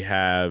what we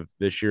have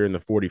this year in the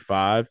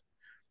 45.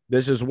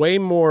 This is way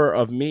more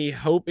of me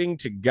hoping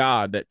to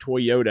God that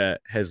Toyota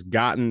has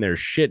gotten their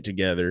shit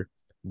together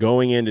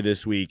going into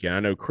this week. And I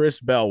know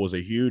Chris Bell was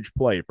a huge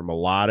play from a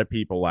lot of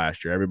people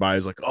last year.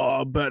 Everybody's like,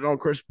 oh, I'm betting on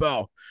Chris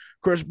Bell,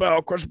 Chris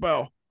Bell, Chris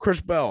Bell,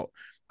 Chris Bell.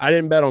 I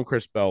didn't bet on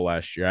Chris Bell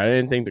last year. I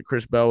didn't think that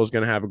Chris Bell was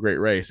going to have a great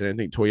race. I didn't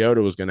think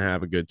Toyota was going to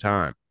have a good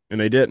time, and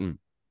they didn't.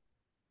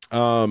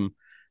 Um,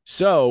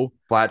 so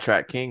Flat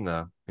track king,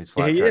 though. He's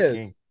flat he track king.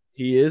 is.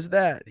 He is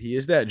that. He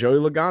is that. Joey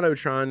Logano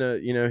trying to,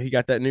 he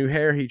got that new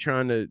hair. He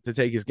trying to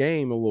take his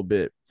game a little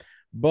bit.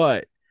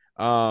 But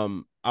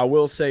I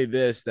will say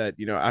this that,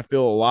 I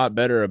feel a lot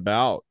better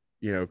about,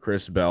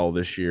 Chris Bell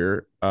this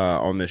year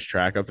on this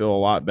track. I feel a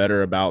lot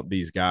better about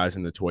these guys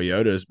in the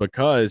Toyotas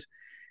because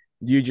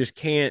you just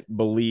can't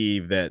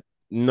believe that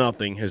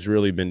nothing has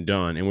really been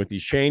done. And with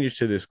these changes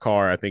to this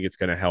car, I think it's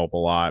going to help a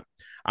lot.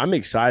 I'm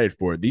excited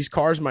for it. These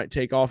cars might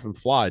take off and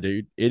fly,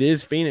 dude. It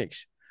is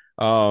Phoenix.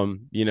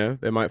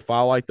 They might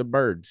fly like the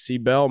bird. C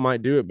Bell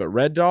might do it, but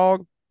Red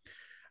Dog,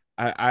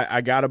 I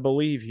gotta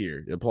believe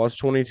here. The plus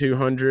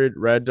 2,200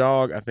 Red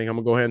Dog. I think I'm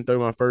gonna go ahead and throw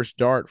my first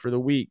dart for the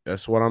week.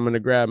 That's what I'm gonna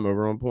grab them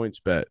over on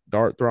PointsBet.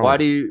 Dart Why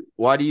throwing.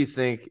 do you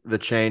think the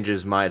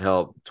changes might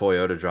help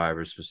Toyota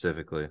drivers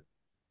specifically?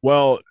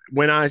 Well,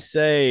 when I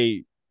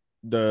say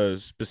the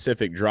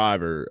specific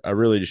driver, I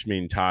really just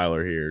mean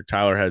Tyler here.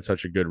 Tyler had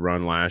such a good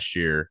run last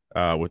year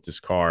with this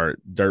car.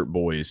 Dirt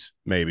boys,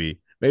 maybe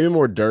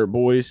more dirt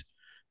boys,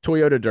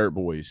 Toyota dirt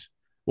boys.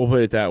 We'll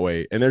put it that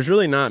way. And there's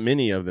really not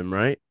many of them,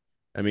 right?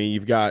 I mean,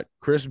 you've got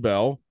Chris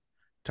Bell,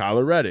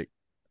 Tyler Reddick.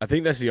 I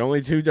think that's the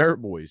only two dirt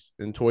boys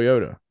in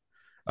Toyota.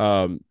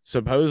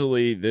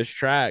 Supposedly, this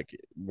track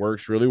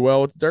works really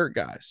well with the dirt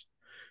guys.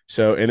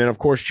 So, and then of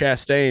course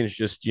Chastain's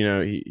just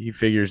he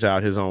figures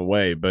out his own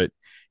way. But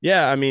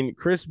yeah, I mean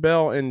Chris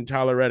Bell and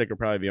Tyler Reddick are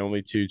probably the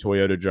only two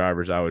Toyota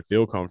drivers I would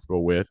feel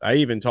comfortable with. I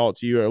even talked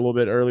to you a little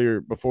bit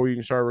earlier before you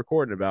even started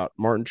recording about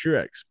Martin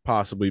Truex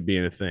possibly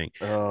being a thing.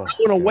 I Oh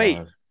want to wait.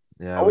 God.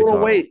 Yeah, I we want to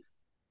talked. wait.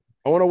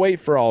 I want to wait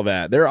for all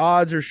that. Their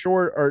odds are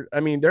short, or I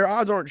mean, their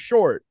odds aren't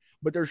short,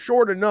 but they're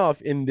short enough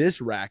in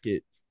this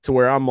racket to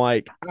where I'm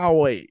like, I'll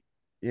wait.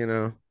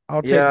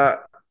 I'll take. Yeah,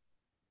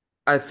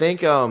 I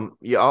think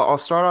yeah, I'll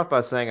start off by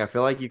saying I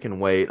feel like you can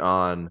wait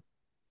on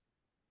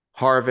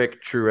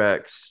Harvick,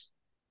 Truex,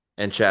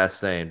 and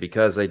Chastain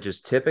because they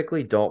just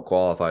typically don't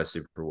qualify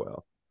super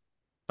well.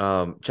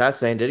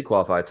 Chastain did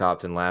qualify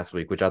top 10 last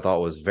week, which I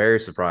thought was very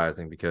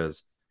surprising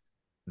because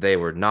they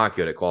were not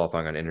good at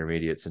qualifying on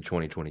intermediates in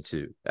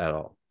 2022 at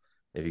all.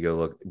 If you go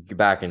look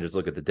back and just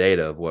look at the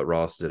data of what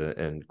Ross did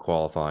in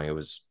qualifying, it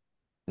was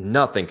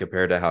nothing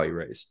compared to how he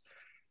raced.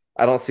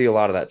 I don't see a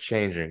lot of that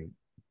changing.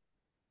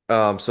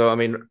 So I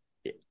mean,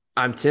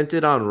 I'm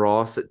tempted on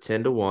Ross at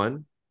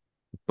 10-1,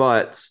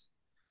 but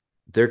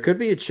there could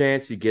be a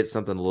chance you get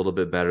something a little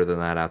bit better than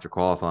that after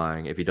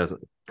qualifying if he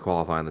doesn't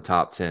qualify in the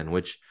top 10,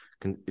 which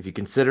if you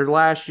consider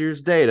last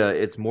year's data,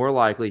 it's more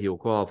likely he'll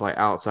qualify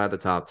outside the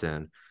top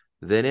 10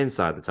 than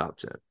inside the top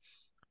 10.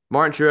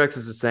 Martin Truex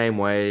is the same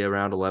way,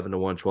 around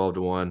 11-1,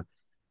 12-1.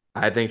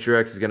 I think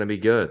Truex is going to be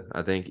good.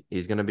 I think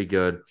he's going to be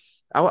good.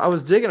 I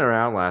was digging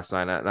around last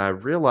night and I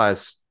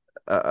realized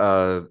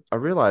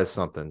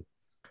something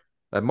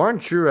that Martin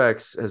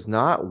Truex has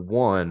not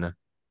won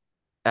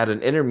at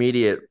an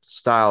intermediate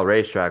style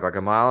racetrack, like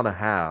a mile and a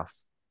half,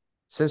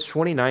 since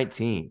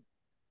 2019.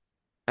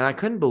 And I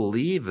couldn't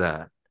believe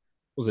that.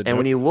 Was it And dope?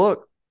 when you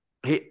look,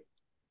 he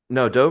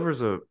no,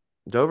 Dover's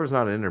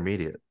not an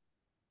intermediate.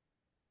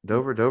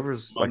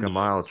 Dover's like a Monday.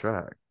 mile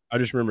track. I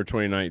just remember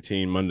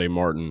 2019 Monday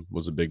Martin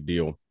was a big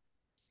deal.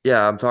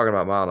 Yeah, I'm talking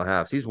about mile and a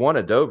half. He's won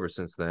at Dover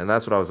since then. And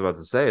that's what I was about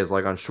to say is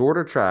like on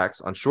short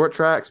tracks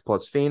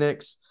plus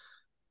Phoenix.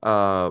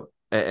 Uh,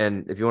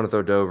 and if you want to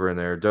throw Dover in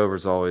there,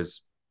 Dover's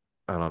always,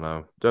 I don't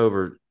know.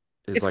 Dover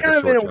is It's like a kind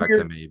of in short a track to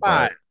weird me,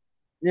 spot. but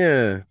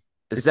Yeah.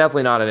 It's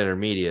definitely not an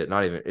intermediate,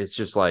 not even. It's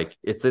just like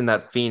it's in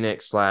that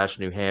Phoenix slash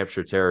New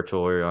Hampshire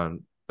territory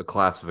on a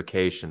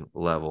classification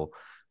level.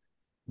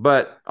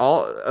 But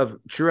all of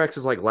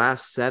Truex's like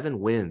last 7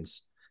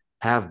 wins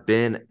have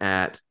been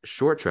at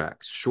short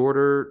tracks,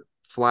 shorter,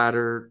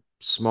 flatter,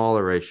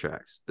 smaller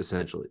racetracks,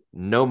 essentially.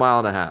 No mile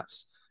and a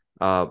halfs.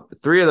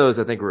 3 of those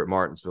I think were at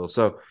Martinsville.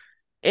 So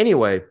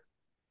anyway,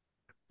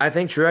 I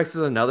think Truex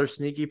is another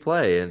sneaky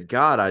play. And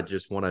God, I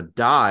just want to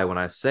die when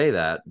I say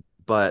that.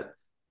 But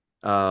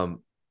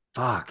um,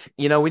 fuck,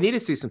 we need to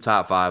see some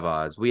top 5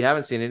 odds. We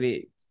haven't seen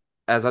any,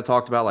 as I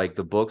talked about, like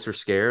the books are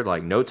scared,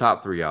 like no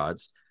top 3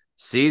 odds.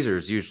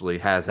 Caesars usually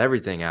has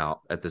everything out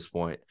at this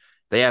point.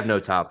 They have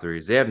no top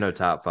threes, they have no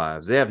top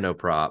fives, they have no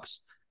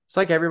props. It's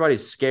like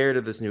everybody's scared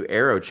of this new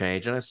arrow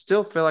change, and I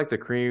still feel like the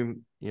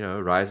cream,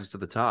 rises to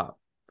the top.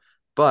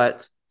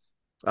 But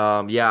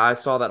yeah, I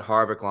saw that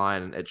Harvick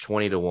line at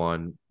 20 to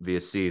 1 via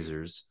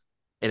Caesars,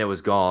 and it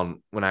was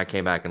gone when I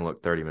came back and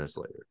looked 30 minutes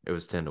later. It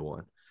was 10 to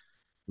 1.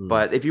 Hmm.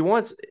 But if you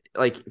want,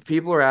 like,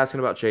 people are asking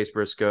about Chase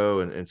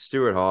Briscoe and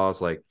Stuart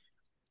Haas, like,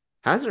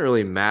 hasn't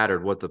really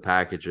mattered what the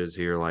package is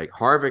here. Like,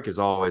 Harvick is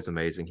always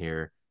amazing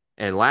here.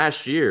 And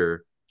last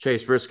year,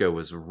 Chase Briscoe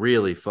was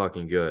really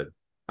fucking good.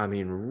 I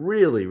mean,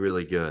 really,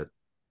 really good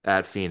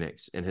at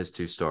Phoenix in his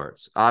 2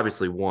 starts.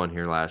 Obviously, won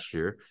here last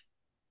year.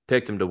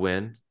 Picked him to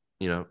win,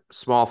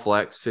 small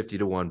flex, 50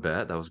 to 1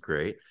 bet. That was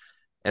great.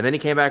 And then he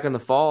came back in the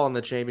fall on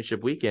the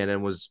championship weekend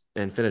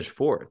and finished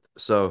fourth.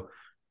 So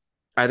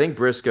I think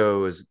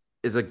Briscoe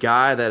is a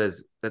guy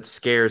that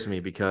scares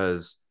me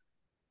because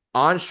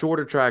on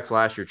shorter tracks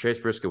last year, Chase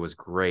Briscoe was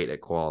great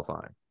at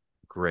qualifying,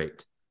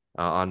 great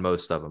on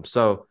most of them.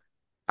 So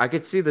I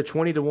could see the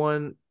 20 to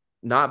 1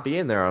 not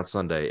being there on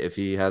Sunday if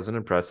he has an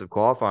impressive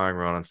qualifying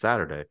run on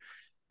Saturday.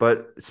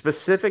 But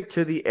specific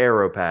to the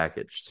aero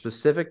package,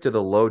 specific to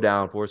the low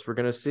downforce we're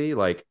going to see,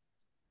 like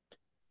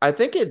I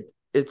think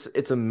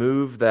it's a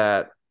move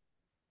that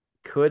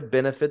could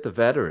benefit the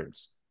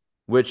veterans,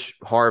 which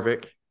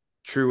Harvick,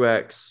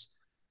 Truex,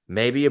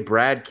 maybe a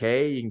Brad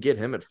K. You can get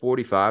him at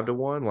 45 to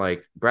 1.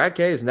 Like Brad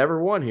K has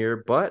never won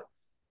here, but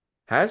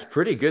has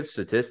pretty good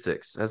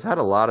statistics, has had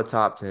a lot of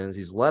top tens.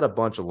 He's led a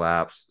bunch of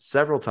laps,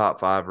 several top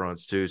 5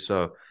 runs too.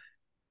 So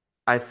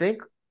I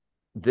think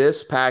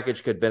this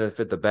package could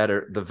benefit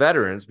the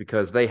veterans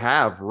because they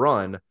have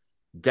run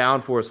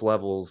downforce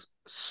levels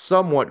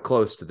somewhat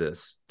close to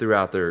this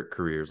throughout their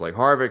careers. Like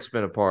Harvick's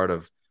been a part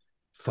of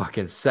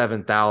fucking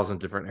 7,000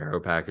 different aero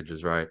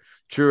packages, right?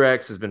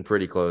 Truex has been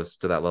pretty close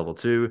to that level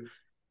too.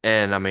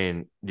 And I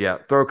mean, yeah,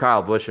 throw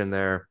Kyle Busch in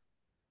there.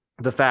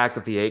 The fact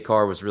that the 8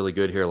 car was really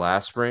good here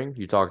last spring,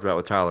 you talked about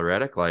with Tyler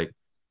Reddick, like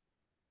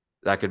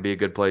that could be a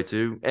good play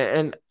too.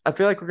 And I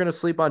feel like we're going to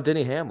sleep on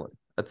Denny Hamlin.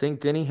 I think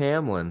Denny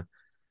Hamlin,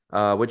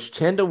 which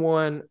 10 to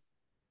 1,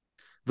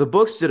 the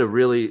books did a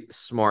really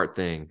smart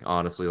thing,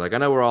 honestly. Like I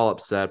know we're all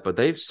upset, but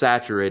they've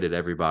saturated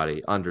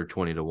everybody under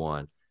 20 to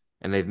 1.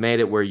 And they've made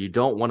it where you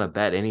don't want to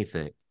bet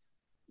anything.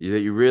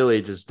 You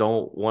really just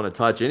don't want to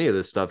touch any of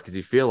this stuff because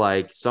you feel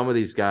like some of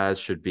these guys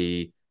should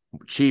be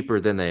cheaper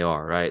than they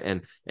are, right?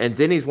 And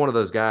Denny's one of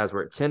those guys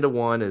where 10 to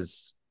 1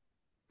 is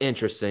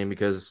interesting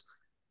because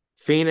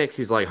Phoenix,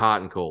 he's like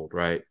hot and cold,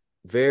 right?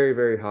 Very,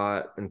 very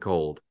hot and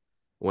cold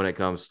when it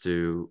comes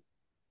to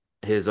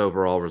his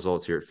overall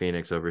results here at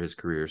Phoenix over his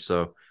career.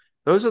 So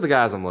those are the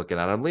guys I'm looking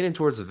at. I'm leaning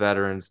towards the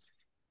veterans.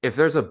 If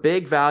there's a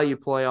big value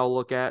play I'll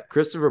look at,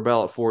 Christopher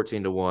Bell at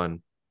 14 to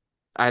 1,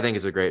 I think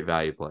is a great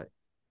value play.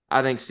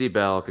 I think C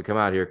Bell could come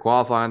out here,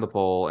 qualify on the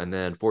pole, and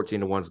then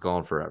 14 to 1's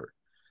gone forever.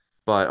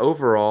 But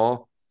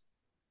overall,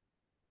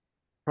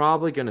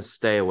 probably going to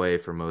stay away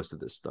from most of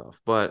this stuff.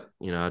 But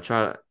I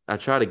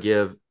try to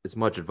give as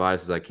much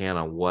advice as I can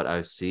on what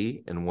I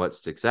see and what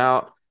sticks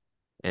out.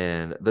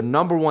 And the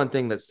number one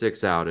thing that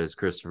sticks out is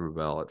Christopher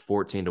Bell at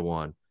 14 to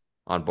 1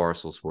 on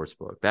Barstool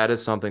Sportsbook. That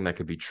is something that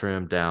could be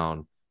trimmed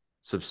down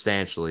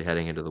substantially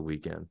heading into the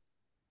weekend.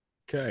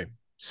 Okay.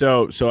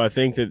 So I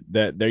think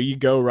that there you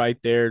go right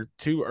there.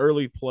 2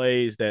 early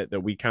plays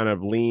that we kind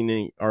of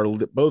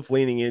both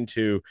leaning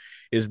into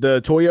is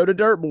the Toyota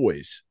Dirt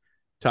Boys.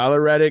 Tyler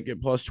Reddick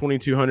at plus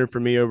 2,200 for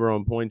me over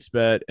on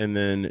PointsBet, and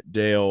then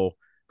Dale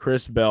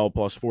Chris Bell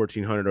plus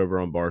 1,400 over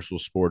on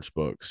Barstool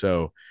Sportsbook.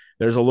 So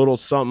there's a little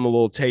something, a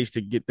little taste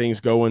to get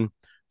things going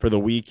for the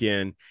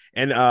weekend.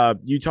 And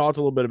you talked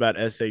a little bit about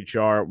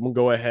SHR. We'll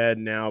go ahead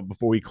now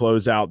before we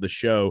close out the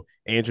show,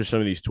 answer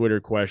some of these Twitter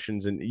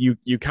questions. And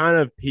you kind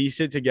of piece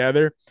it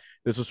together.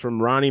 This was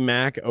from Ronnie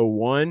Mac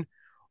 01.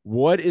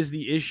 What is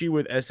the issue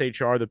with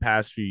SHR the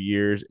past few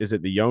years? Is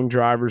it the young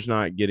drivers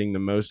not getting the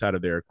most out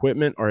of their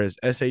equipment, or has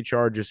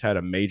SHR just had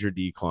a major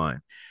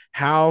decline?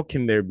 How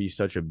can there be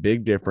such a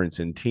big difference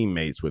in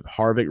teammates with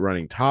Harvick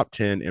running top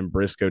 10 and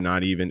Briscoe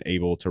not even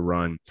able to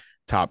run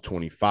top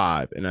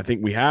 25? And I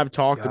think we have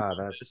talked about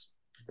God, that's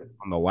this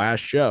on the last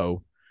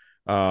show.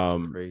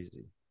 Um,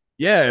 crazy.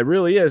 yeah, it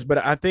really is. But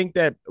I think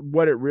that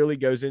what it really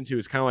goes into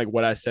is kind of like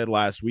what I said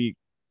last week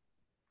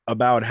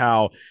about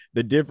how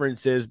the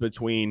difference is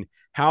between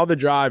how the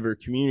driver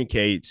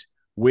communicates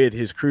with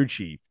his crew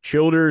chief.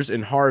 Childers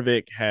and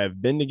Harvick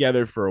have been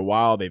together for a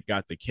while. They've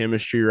got the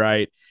chemistry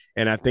right.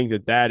 And I think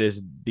that that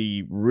is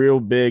the real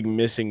big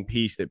missing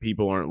piece that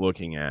people aren't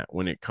looking at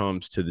when it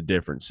comes to the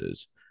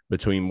differences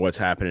between what's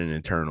happening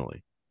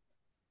internally.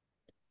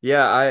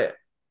 Yeah, I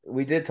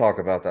we did talk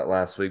about that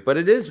last week, but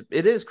it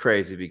is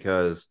crazy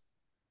because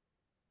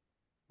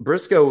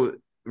Briscoe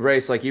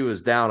raced like he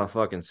was down a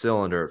fucking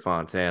cylinder at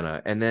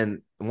Fontana, and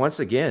then once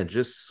again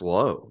just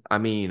slow. I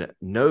mean,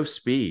 no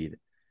speed.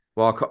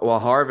 While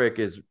Harvick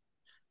is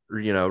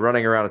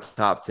running around a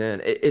top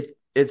 10,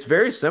 it's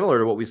very similar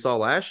to what we saw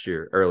last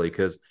year early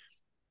because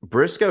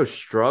Briscoe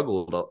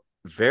struggled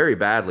very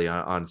badly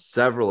on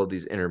several of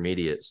these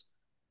intermediates,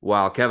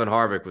 while Kevin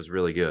Harvick was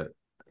really good,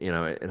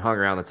 and hung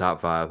around the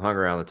top 5, hung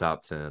around the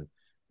top 10,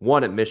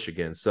 won at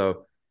Michigan.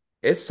 So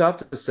it's tough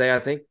to say.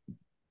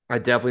 I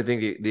definitely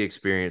think the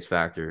experience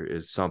factor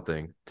is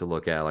something to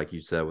look at, like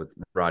you said, with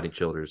Rodney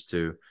Childers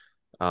too.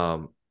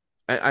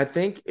 I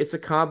think it's a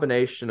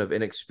combination of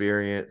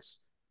inexperience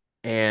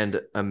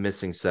and a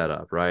missing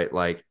setup, right?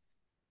 Like,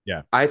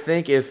 Yeah. I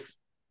think if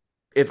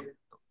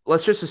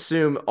let's just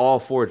assume all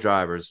 4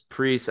 drivers,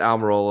 Priest,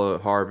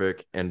 Almirola,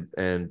 Harvick,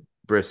 and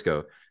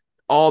Briscoe,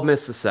 all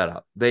missed the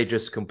setup. They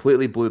just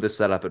completely blew the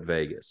setup at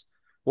Vegas.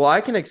 Well,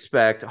 I can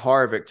expect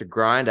Harvick to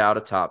grind out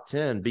a top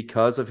 10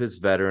 because of his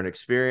veteran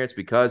experience,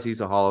 because he's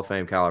a Hall of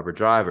Fame caliber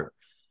driver.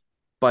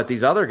 But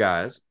these other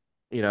guys,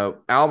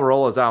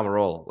 Almirola is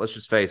Almirola. Let's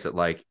just face it.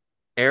 Like,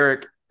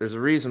 Eric, there's a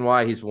reason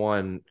why he's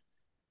won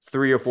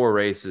 3 or 4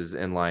 races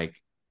in like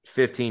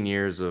 15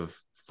 years of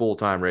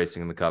full-time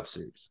racing in the Cup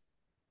Series.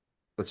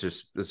 Let's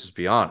just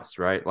be honest,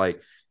 right?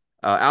 Like,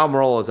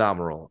 Almirola is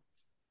Almirola.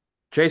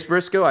 Chase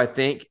Briscoe, I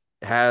think,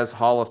 has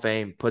Hall of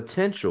Fame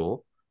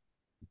potential,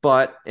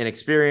 but in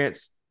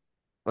experience,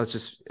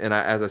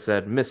 as I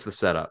said, missed the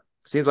setup.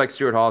 Seems like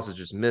Stuart Haas has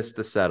just missed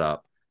the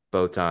setup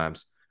both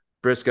times.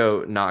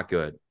 Briscoe, not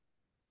good.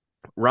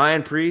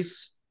 Ryan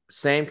Preece,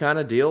 same kind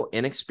of deal.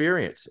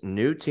 Inexperience,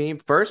 new team,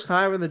 first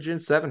time in the Gen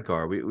 7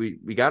 car.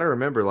 We got to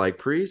remember, like,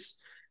 Preece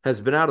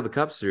has been out of the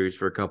Cup Series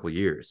for a couple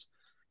years,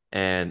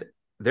 and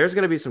there's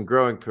going to be some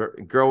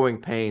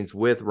growing pains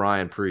with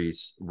Ryan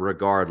Preece,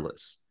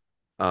 regardless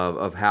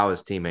of how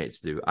his teammates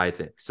do, I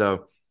think.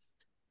 So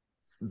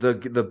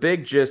the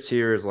big gist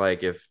here is,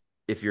 like,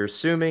 if you're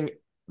assuming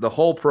the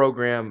whole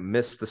program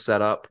missed the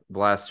setup the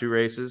last 2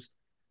 races,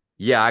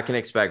 yeah, I can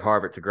expect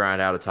Harvick to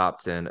grind out a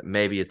top 10,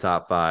 maybe a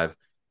top 5,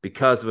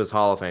 because of his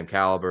Hall of Fame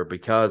caliber,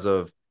 because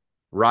of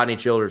Rodney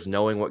Childers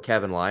knowing what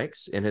Kevin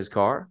likes in his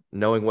car,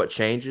 knowing what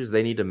changes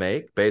they need to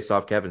make based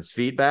off Kevin's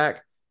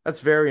feedback. That's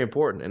very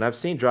important. And I've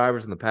seen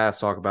drivers in the past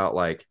talk about,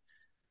 like,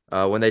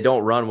 when they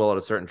don't run well at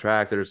a certain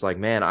track, they're just like,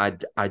 man,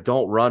 I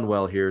don't run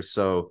well here.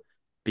 So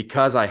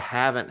because I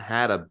haven't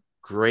had a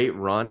great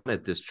run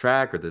at this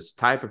track or this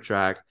type of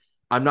track,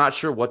 I'm not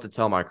sure what to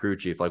tell my crew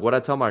chief. Like, what I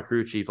tell my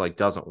crew chief, like,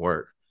 doesn't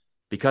work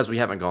because we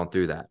haven't gone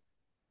through that.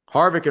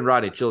 Harvick and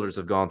Rodney Childers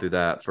have gone through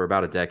that for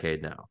about a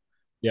decade now.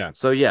 Yeah.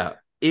 So yeah,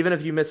 even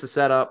if you miss a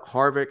setup,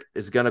 Harvick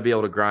is going to be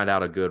able to grind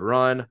out a good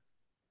run.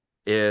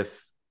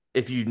 If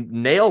you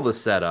nail the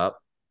setup,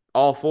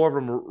 all 4 of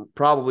them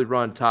probably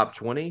run top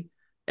 20,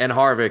 and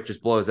Harvick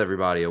just blows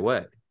everybody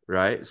away,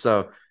 right?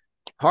 So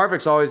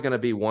Harvick's always going to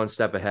be one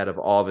step ahead of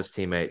all of his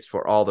teammates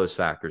for all those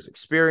factors: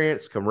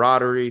 experience,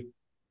 camaraderie,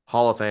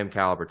 Hall of Fame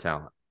caliber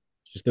talent.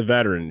 Just the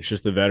veteran. It's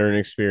just the veteran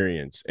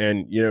experience.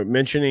 And,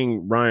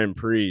 mentioning Ryan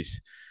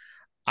Preece,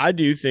 I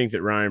do think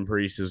that Ryan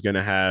Preece is going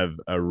to have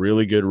a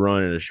really good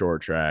run at a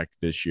short track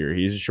this year.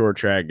 He's a short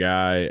track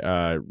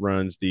guy,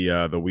 runs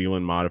the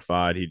Whelen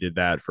Modified. He did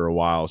that for a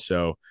while.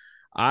 So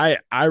I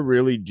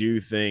really do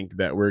think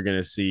that we're going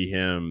to see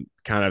him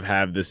kind of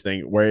have this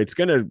thing where it's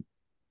going to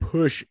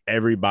push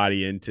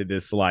everybody into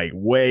this like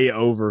way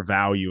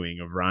overvaluing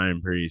of Ryan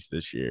Preece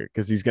this year,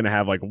 because he's going to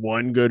have like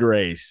one good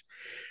race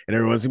and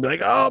everyone's gonna be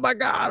like, "Oh my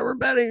God, we're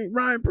betting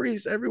Ryan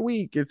Preece every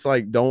week." It's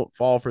like, don't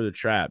fall for the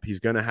trap.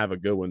 He's gonna have a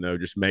good one though.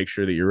 Just make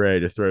sure that you're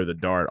ready to throw the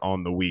dart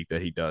on the week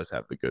that he does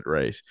have the good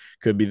race.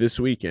 Could be this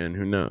weekend.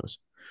 Who knows?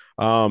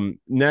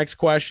 Next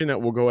question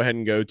that we'll go ahead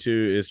and go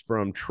to is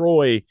from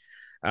Troy.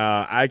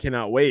 I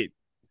cannot wait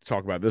to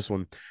talk about this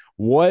one.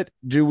 What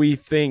do we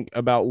think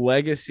about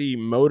Legacy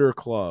Motor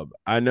Club?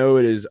 I know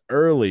it is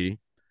early,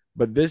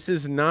 but this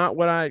is not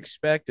what I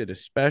expected,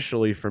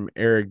 especially from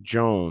Eric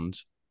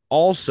Jones.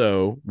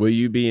 Also, will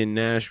you be in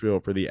Nashville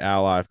for the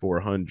Ally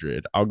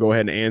 400? I'll go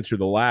ahead and answer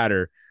the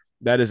latter.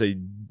 That is a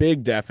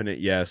big definite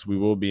yes. We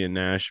will be in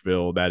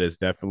Nashville. That is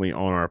definitely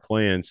on our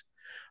plans.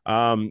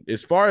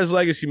 As far as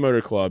Legacy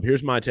Motor Club,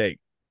 here's my take.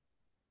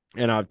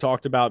 And I've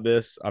talked about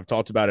this. I've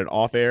talked about it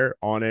off air,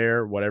 on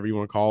air, whatever you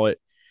want to call it.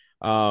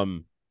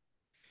 Um,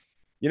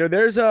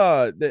 there's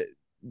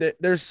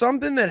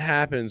something that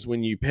happens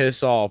when you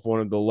piss off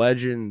one of the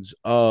legends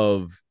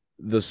of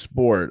the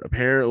sport.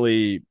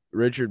 Apparently,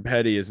 Richard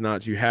Petty is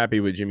not too happy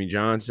with Jimmy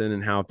Johnson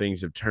and how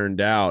things have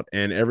turned out,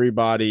 and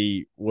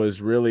everybody was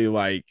really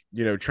like,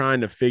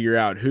 trying to figure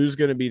out who's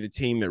going to be the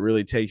team that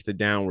really takes the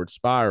downward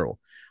spiral.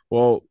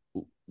 Well,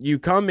 you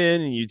come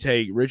in and you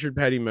take Richard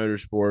Petty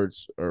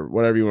Motorsports or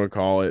whatever you want to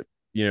call it,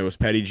 it was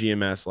Petty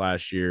GMS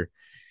last year,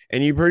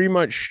 and you pretty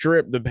much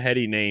strip the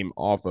Petty name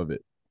off of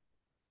it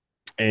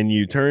and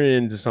you turn it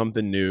into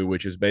something new,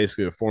 which is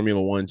basically a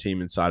Formula One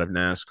team inside of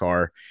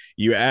NASCAR.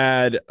 You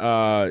add,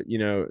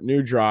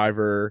 new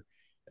driver.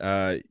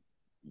 Uh,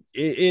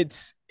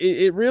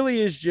 it really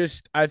is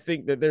just, I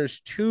think that there's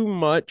too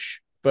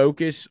much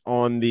focus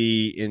on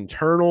the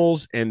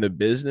internals and the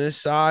business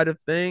side of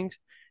things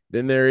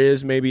than there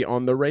is maybe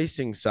on the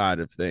racing side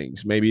of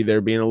things. Maybe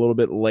they're being a little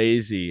bit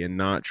lazy and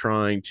not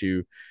trying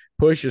to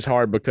push as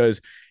hard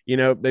because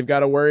they've got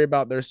to worry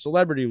about their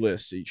celebrity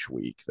lists each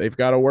week. They've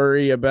got to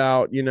worry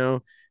about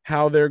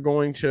how they're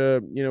going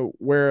to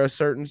wear a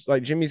certain,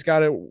 like Jimmy's got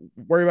to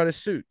worry about his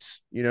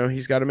suits.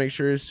 He's got to make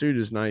sure his suit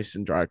is nice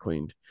and dry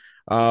cleaned.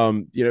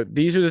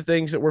 These are the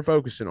things that we're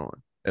focusing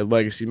on at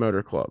Legacy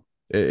Motor Club.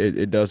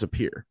 It does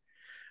appear.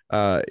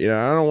 I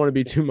don't want to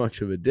be too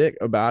much of a dick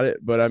about it,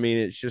 but I mean,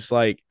 it's just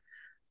like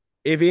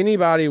if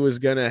anybody was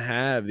gonna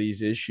have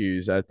these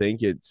issues, I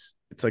think it's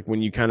like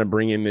when you kind of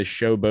bring in this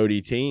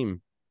showboaty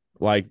team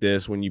like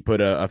this, when you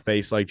put a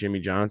face like Jimmy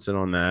Johnson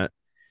on that,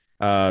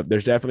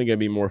 there's definitely gonna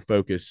be more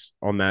focus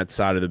on that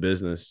side of the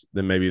business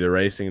than maybe the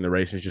racing, and the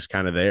racing is just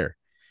kind of there.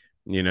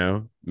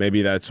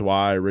 Maybe that's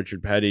why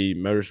Richard Petty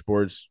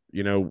Motorsports,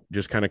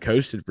 just kind of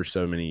coasted for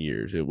so many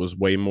years. It was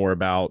way more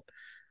about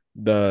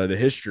the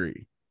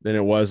history than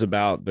it was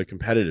about the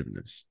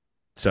competitiveness.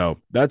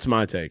 So that's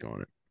my take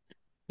on it.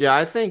 Yeah,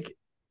 I think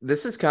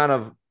this is kind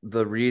of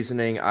the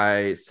reasoning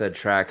I said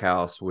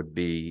Trackhouse would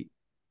be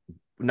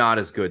not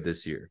as good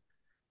this year.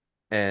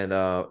 And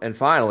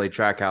finally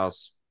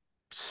Trackhouse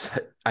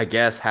I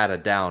guess had a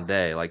down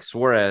day. Like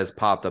Suarez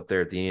popped up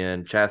there at the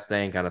end,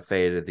 Chastain kind of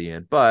faded at the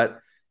end, but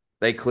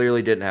they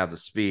clearly didn't have the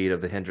speed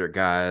of the Hendrick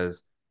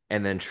guys,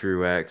 and then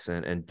Truex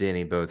and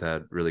Denny both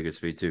had really good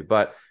speed too.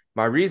 But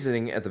my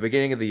reasoning at the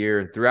beginning of the year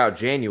and throughout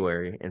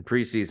January and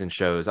preseason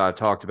shows, I've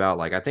talked about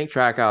like I think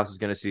Trackhouse is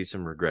going to see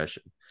some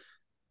regression.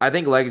 I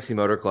think Legacy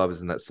Motor Club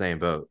is in that same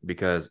boat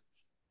because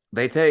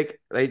they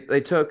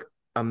took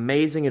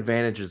amazing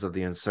advantages of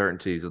the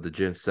uncertainties of the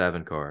Gen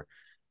 7 car.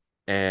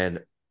 And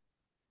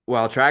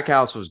while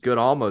Trackhouse was good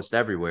almost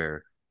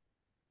everywhere,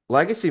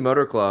 Legacy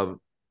Motor Club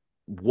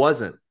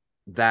wasn't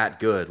that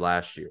good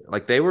last year.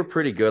 Like they were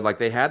pretty good. Like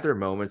they had their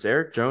moments.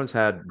 Eric Jones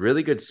had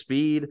really good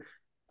speed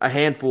a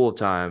handful of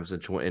times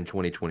in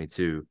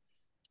 2022.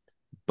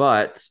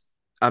 But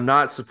I'm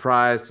not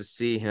surprised to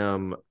see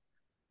him.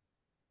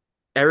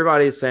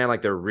 Everybody is saying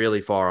like they're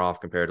really far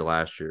off compared to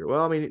last year.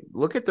 Well, I mean,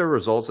 look at their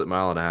results at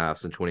mile and a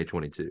half in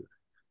 2022.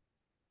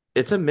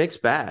 It's a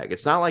mixed bag.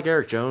 It's not like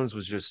Eric Jones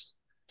was just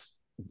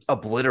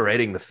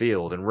obliterating the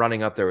field and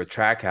running up there with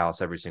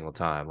Trackhouse every single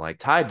time. Like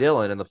Ty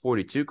Dillon in the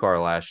 42 car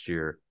last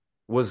year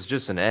was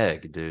just an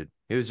egg, dude.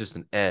 He was just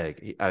an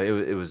egg.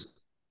 It was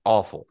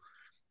awful.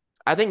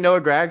 I think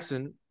Noah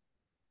Gragson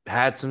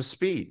had some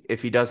speed.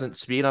 If he doesn't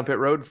speed on pit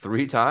road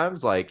 3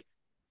 times, like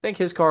I think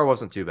his car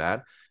wasn't too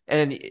bad.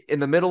 And in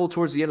the middle,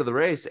 towards the end of the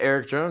race,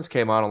 Eric Jones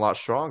came on a lot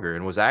stronger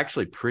and was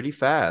actually pretty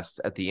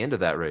fast at the end of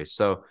that race.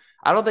 So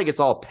I don't think it's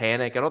all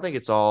panic. Uh, I don't think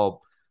it's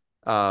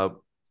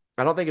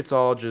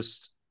all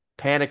just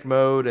panic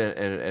mode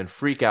and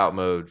freak out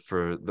mode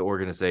for the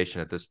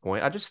organization at this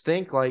point. I just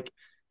think like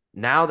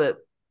now that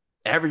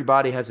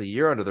everybody has a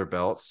year under their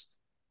belts,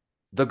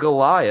 the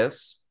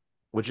Goliaths,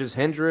 which is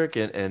Hendrick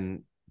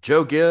and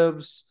Joe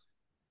Gibbs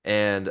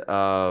and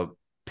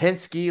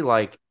Penske,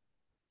 like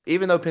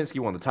even though Penske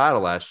won the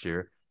title last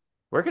year,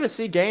 we're going to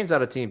see gains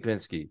out of Team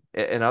Penske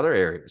in other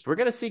areas. We're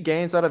going to see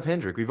gains out of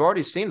Hendrick. We've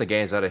already seen the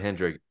gains out of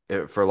Hendrick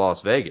for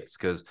Las Vegas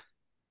because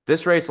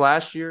this race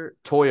last year,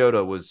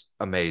 Toyota was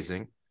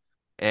amazing.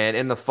 And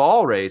in the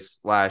fall race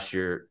last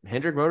year,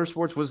 Hendrick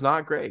Motorsports was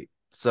not great.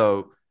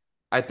 So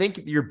I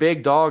think your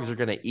big dogs are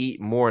going to eat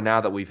more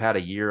now that we've had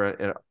a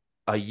year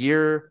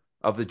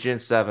of the Gen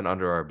 7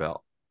 under our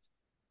belt.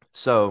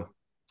 So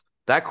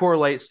that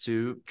correlates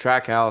to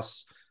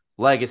Trackhouse,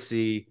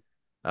 Legacy,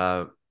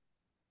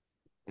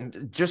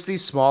 just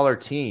these smaller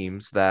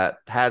teams that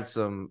had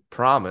some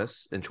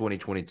promise in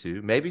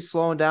 2022, maybe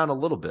slowing down a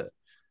little bit.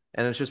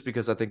 And it's just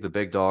because I think the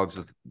big dogs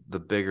with the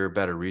bigger,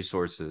 better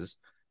resources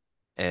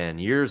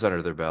and years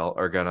under their belt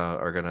are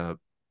gonna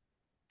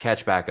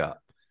catch back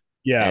up.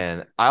 Yeah.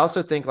 And I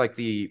also think like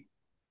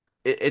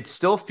it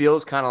still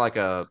feels kind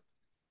of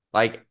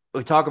like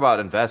we talk about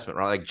investment,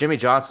 right? Like Jimmy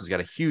Johnson's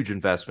got a huge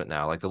investment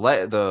now. Like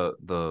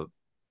the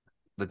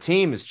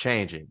team is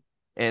changing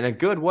in a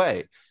good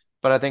way,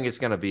 but I think it's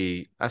going to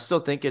be. I still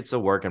think it's a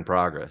work in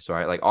progress,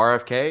 right? Like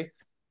RFK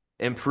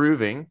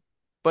improving,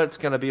 but it's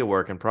going to be a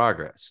work in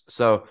progress.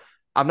 So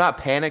I'm not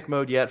panic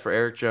mode yet for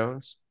Eric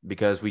Jones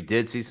because we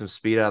did see some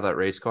speed out of that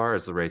race car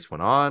as the race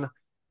went on,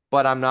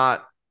 but I'm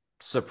not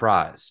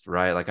surprised,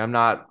 right? Like I'm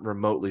not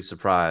remotely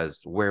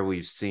surprised where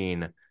we've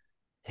seen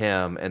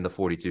him in the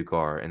 42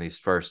 car in these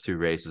first 2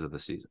 races of the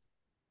season.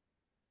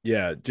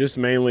 Yeah, just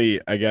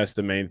mainly, I guess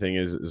the main thing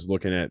is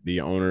looking at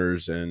the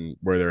owners and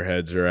where their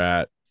heads are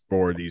at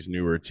for these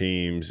newer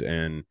teams,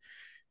 and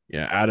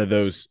Yeah, out of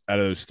those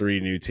three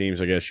new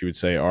teams, I guess you would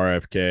say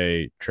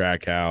RFK,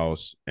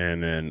 Trackhouse,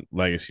 and then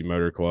Legacy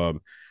Motor Club.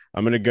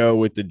 I'm gonna go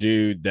with the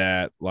dude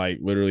that like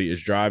literally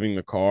is driving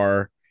the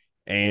car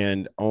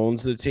and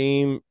owns the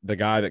team, the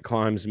guy that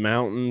climbs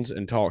mountains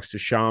and talks to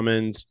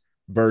shamans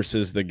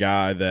versus the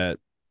guy that,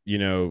 you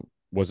know,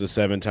 was a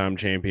seven-time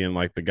champion,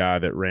 like the guy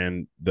that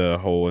ran the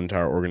whole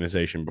entire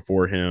organization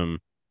before him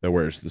that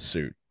wears the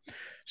suit.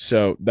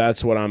 So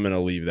that's what I'm gonna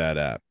leave that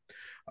at.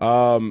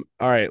 All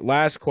right,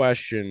 last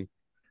question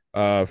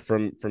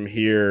from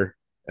here,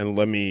 and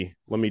let me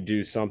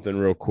do something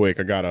real quick.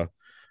 I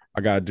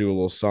gotta do a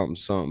little something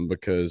something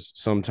because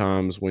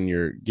sometimes when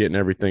you're getting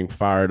everything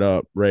fired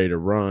up, ready to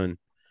run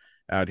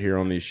out here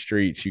on these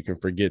streets, you can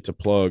forget to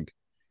plug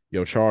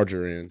your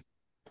charger in,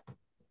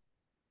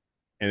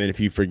 and then if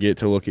you forget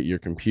to look at your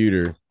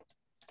computer,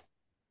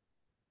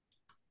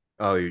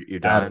 Oh, you're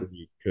dying?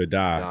 battery could You're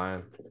die.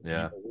 dying? You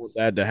Yeah. don't want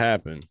that to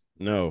happen.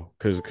 No,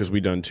 because we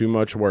done too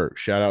much work.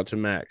 Shout out to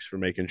Max for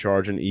making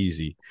charging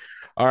easy.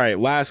 All right,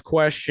 last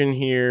question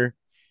here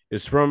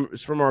is from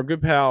our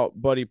good pal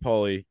Buddy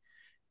Polly,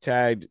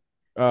 tagged.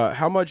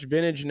 How much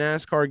vintage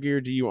NASCAR gear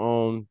do you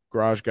own,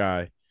 Garage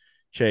Guy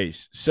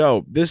Chase?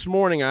 So this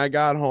morning I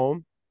got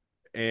home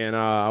and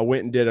I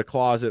went and did a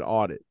closet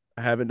audit.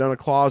 I haven't done a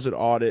closet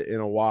audit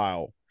in a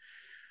while.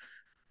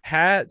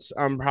 Hats,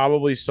 I'm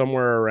probably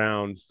somewhere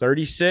around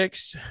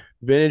 36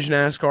 vintage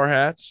NASCAR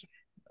hats.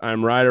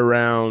 I'm right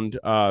around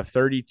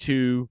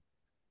 32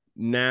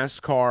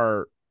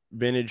 NASCAR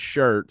vintage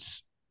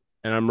shirts,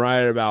 and I'm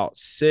right about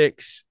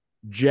 6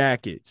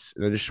 jackets.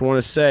 And I just want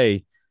to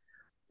say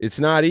it's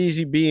not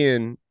easy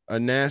being a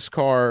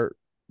NASCAR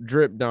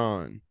drip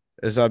don,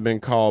 as I've been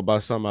called by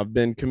some. I've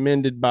been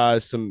commended by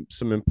some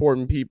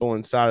important people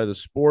inside of the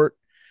sport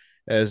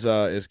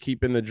as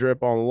keeping the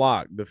drip on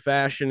lock. The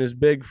fashion is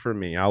big for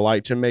me. I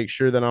like to make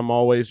sure that I'm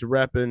always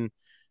repping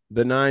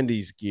the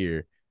 90s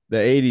gear, the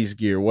 80s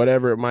gear,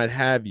 whatever it might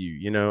have you.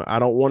 You know, I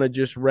don't want to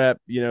just rep,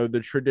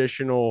 the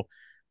traditional,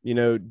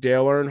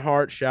 Dale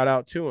Earnhardt, shout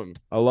out to him.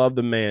 I love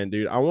the man,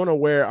 dude. I want to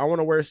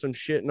wear some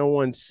shit no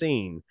one's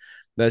seen.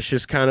 That's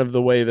just kind of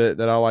the way that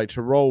I like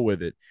to roll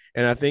with it.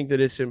 And I think that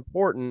it's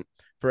important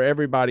for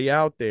everybody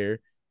out there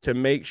to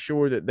make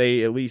sure that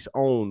they at least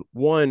own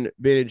one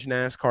vintage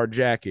NASCAR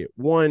jacket,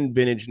 one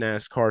vintage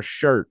NASCAR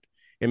shirt,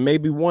 and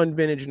maybe one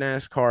vintage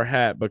NASCAR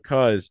hat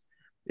because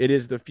it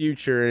is the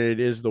future and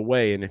it is the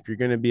way. And if you're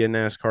going to be a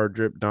NASCAR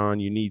drip don,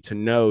 you need to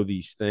know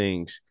these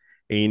things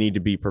and you need to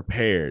be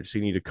prepared. So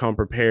you need to come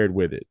prepared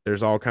with it.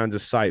 There's all kinds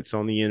of sites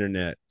on the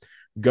internet.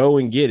 Go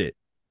and get it.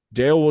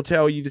 Dale will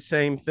tell you the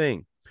same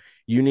thing.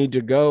 You need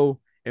to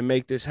go and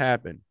make this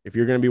happen. If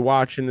you're going to be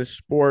watching this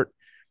sport,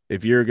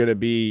 if you're going to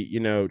be,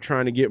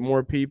 trying to get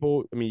more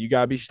people, I mean, you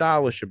got to be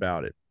stylish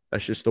about it.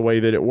 That's just the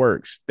way that it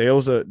works.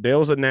 Dale's a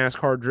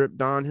NASCAR drip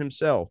don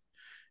himself.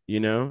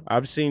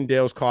 I've seen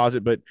Dale's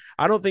closet, but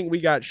I don't think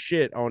we got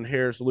shit on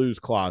Harris Lou's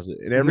closet.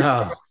 And every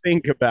time I No,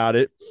 think about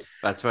it,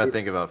 that's what I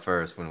think about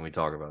first when we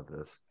talk about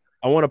this.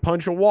 I want to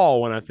punch a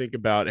wall when I think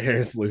about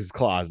Harris Lou's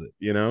closet,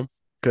 because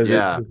it's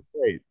Yeah. just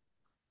great.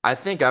 I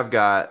think I've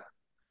got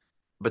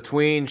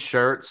between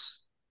shirts.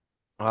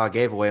 Oh, I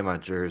gave away my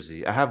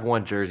jersey. I have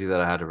one jersey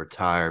that I had to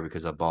retire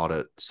because I bought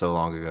it so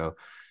long ago.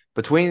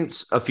 Between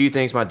a few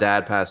things my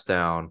dad passed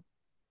down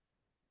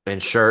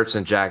and shirts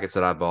and jackets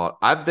that I bought,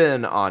 I've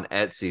been on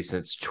Etsy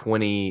since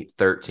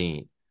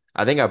 2013.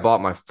 I think I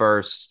bought my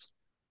first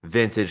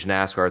vintage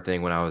NASCAR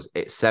thing when I was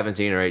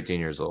 17 or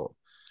 18 years old.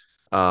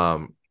 I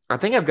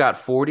think I've got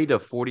 40 to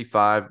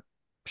 45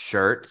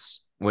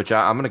 shirts, which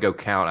I'm going to go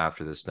count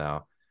after this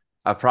now.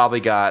 I've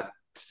probably got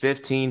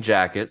 15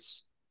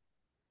 jackets.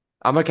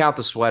 I'm going to count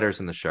the sweaters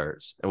and the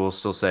shirts, and we'll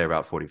still say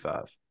about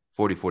 45,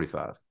 40,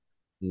 45.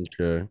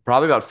 Okay.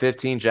 Probably about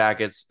 15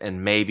 jackets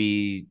and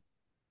maybe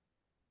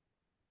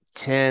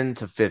 10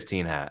 to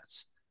 15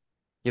 hats.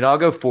 I'll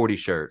go 40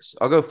 shirts.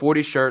 I'll go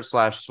 40 shirts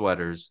slash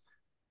sweaters,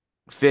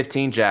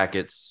 15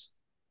 jackets,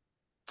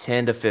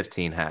 10 to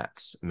 15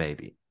 hats,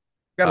 maybe.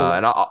 Got a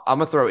And I'm going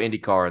to throw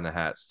IndyCar in the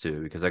hats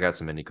too, because I got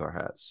some IndyCar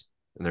hats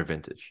and they're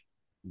vintage.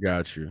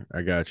 got you.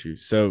 I got you.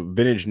 So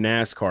vintage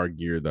NASCAR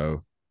gear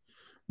though.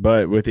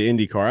 But with the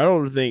IndyCar, I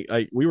don't think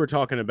like we were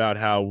talking about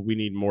how we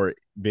need more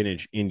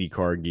vintage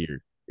IndyCar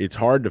gear. It's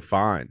hard to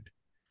find.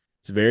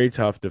 It's very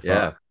tough to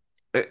find.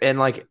 Yeah. And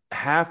like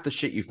half the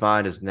shit you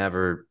find is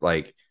never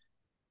like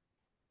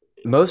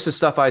most of the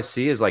stuff I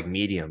see is like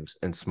mediums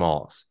and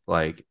smalls.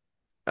 Like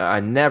I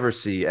never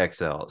see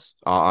XLs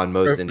on For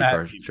most fat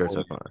IndyCar shirts people,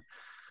 I find.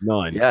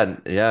 none. Yeah,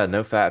 yeah,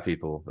 no fat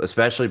people,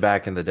 especially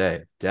back in the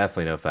day.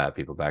 Definitely no fat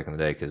people back in the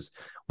day because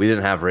we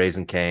didn't have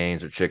Raising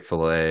Cane's or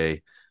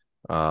Chick-fil-A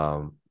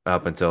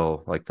up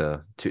until like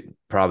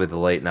probably the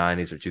late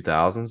 90s or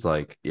 2000s.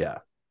 Like, yeah,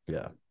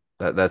 yeah.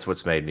 That's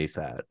what's made me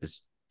fat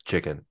is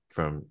chicken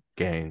from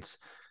Gaines,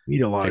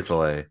 Eat a lot of.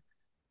 Chick-fil-A,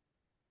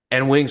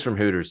 and wings from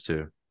Hooters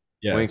too.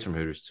 Yeah. Wings from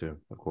Hooters too,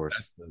 of course.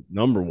 That's the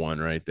number one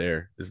right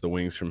there is the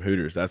wings from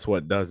Hooters. That's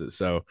what does it.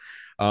 So,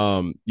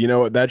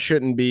 that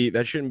shouldn't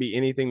be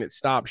anything that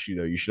stops you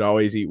though. You should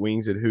always eat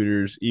wings at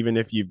Hooters, even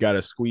if you've got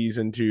to squeeze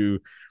into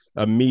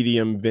a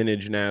medium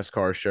vintage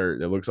NASCAR shirt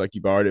that looks like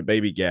you borrowed at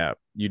Baby Gap.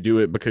 You do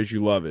it because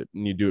you love it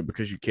and you do it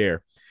because you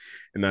care.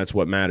 And that's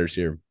what matters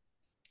here.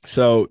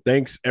 So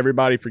thanks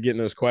everybody for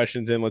getting those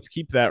questions in. Let's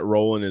keep that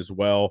rolling as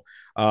well.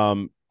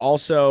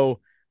 Also,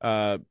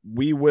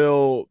 we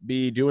will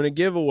be doing a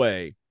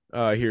giveaway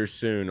here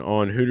soon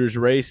on Hooters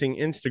Racing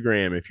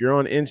Instagram. If you're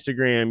on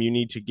Instagram, you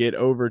need to get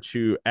over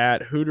to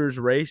at Hooters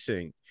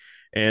Racing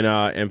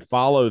and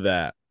follow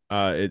that.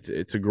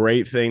 It's a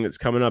great thing that's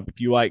coming up. If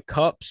you like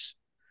cups,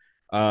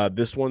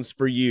 this one's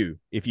for you.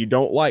 If you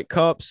don't like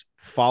cups,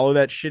 follow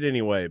that shit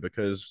anyway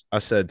because I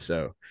said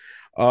so.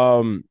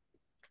 Um,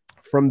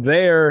 from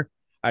there,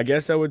 I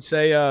guess I would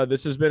say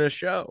this has been a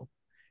show.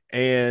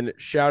 And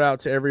shout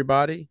out to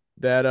everybody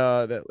that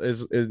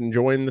is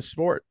enjoying the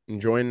sport,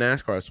 enjoying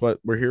NASCAR. That's what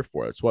we're here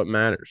for. That's what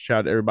matters. Shout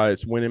out to everybody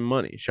that's winning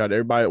money. Shout out to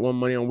everybody that won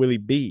money on Willie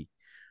B.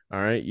 All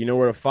right. You know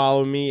where to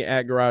follow me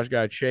at Garage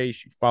Guy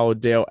Chase. You follow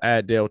Dale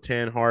at Dale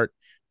Tanhart.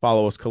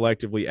 Follow us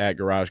collectively at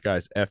Garage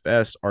Guys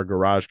FS or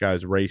Garage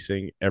Guys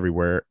Racing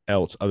everywhere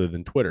else other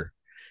than Twitter.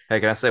 Hey,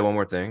 can I say one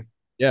more thing?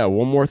 Yeah,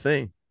 one more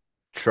thing.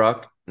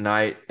 Truck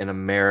Night in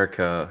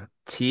America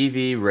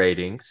TV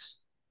ratings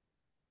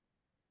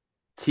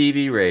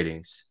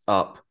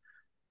up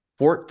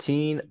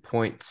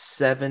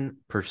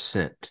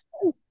 14.7%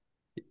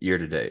 year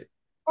to date.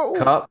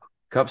 Oh,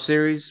 Cup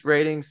Series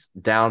ratings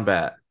down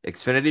bad.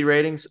 Xfinity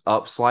ratings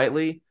up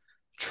slightly.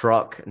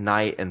 Truck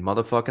Night in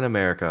motherfucking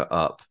America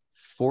up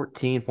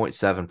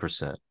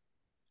 14.7%.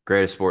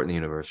 Greatest sport in the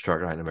universe,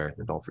 Truck Night in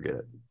America. Don't forget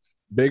it.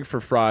 big for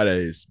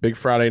Fridays, big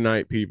Friday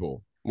night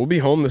people. We'll be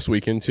home this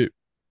weekend too.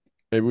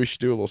 Maybe we should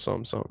do a little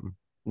something, something.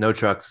 No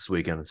trucks this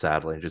weekend,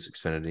 sadly, just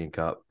Xfinity and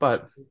Cup,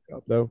 but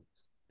Though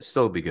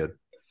still be good.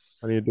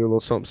 I need to do a little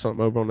something,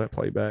 something over on that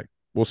playback.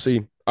 We'll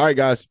see. All right,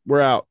 guys,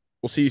 we're out.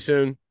 We'll see you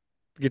soon.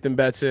 Get them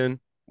bets in.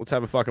 Let's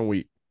have a fucking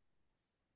week.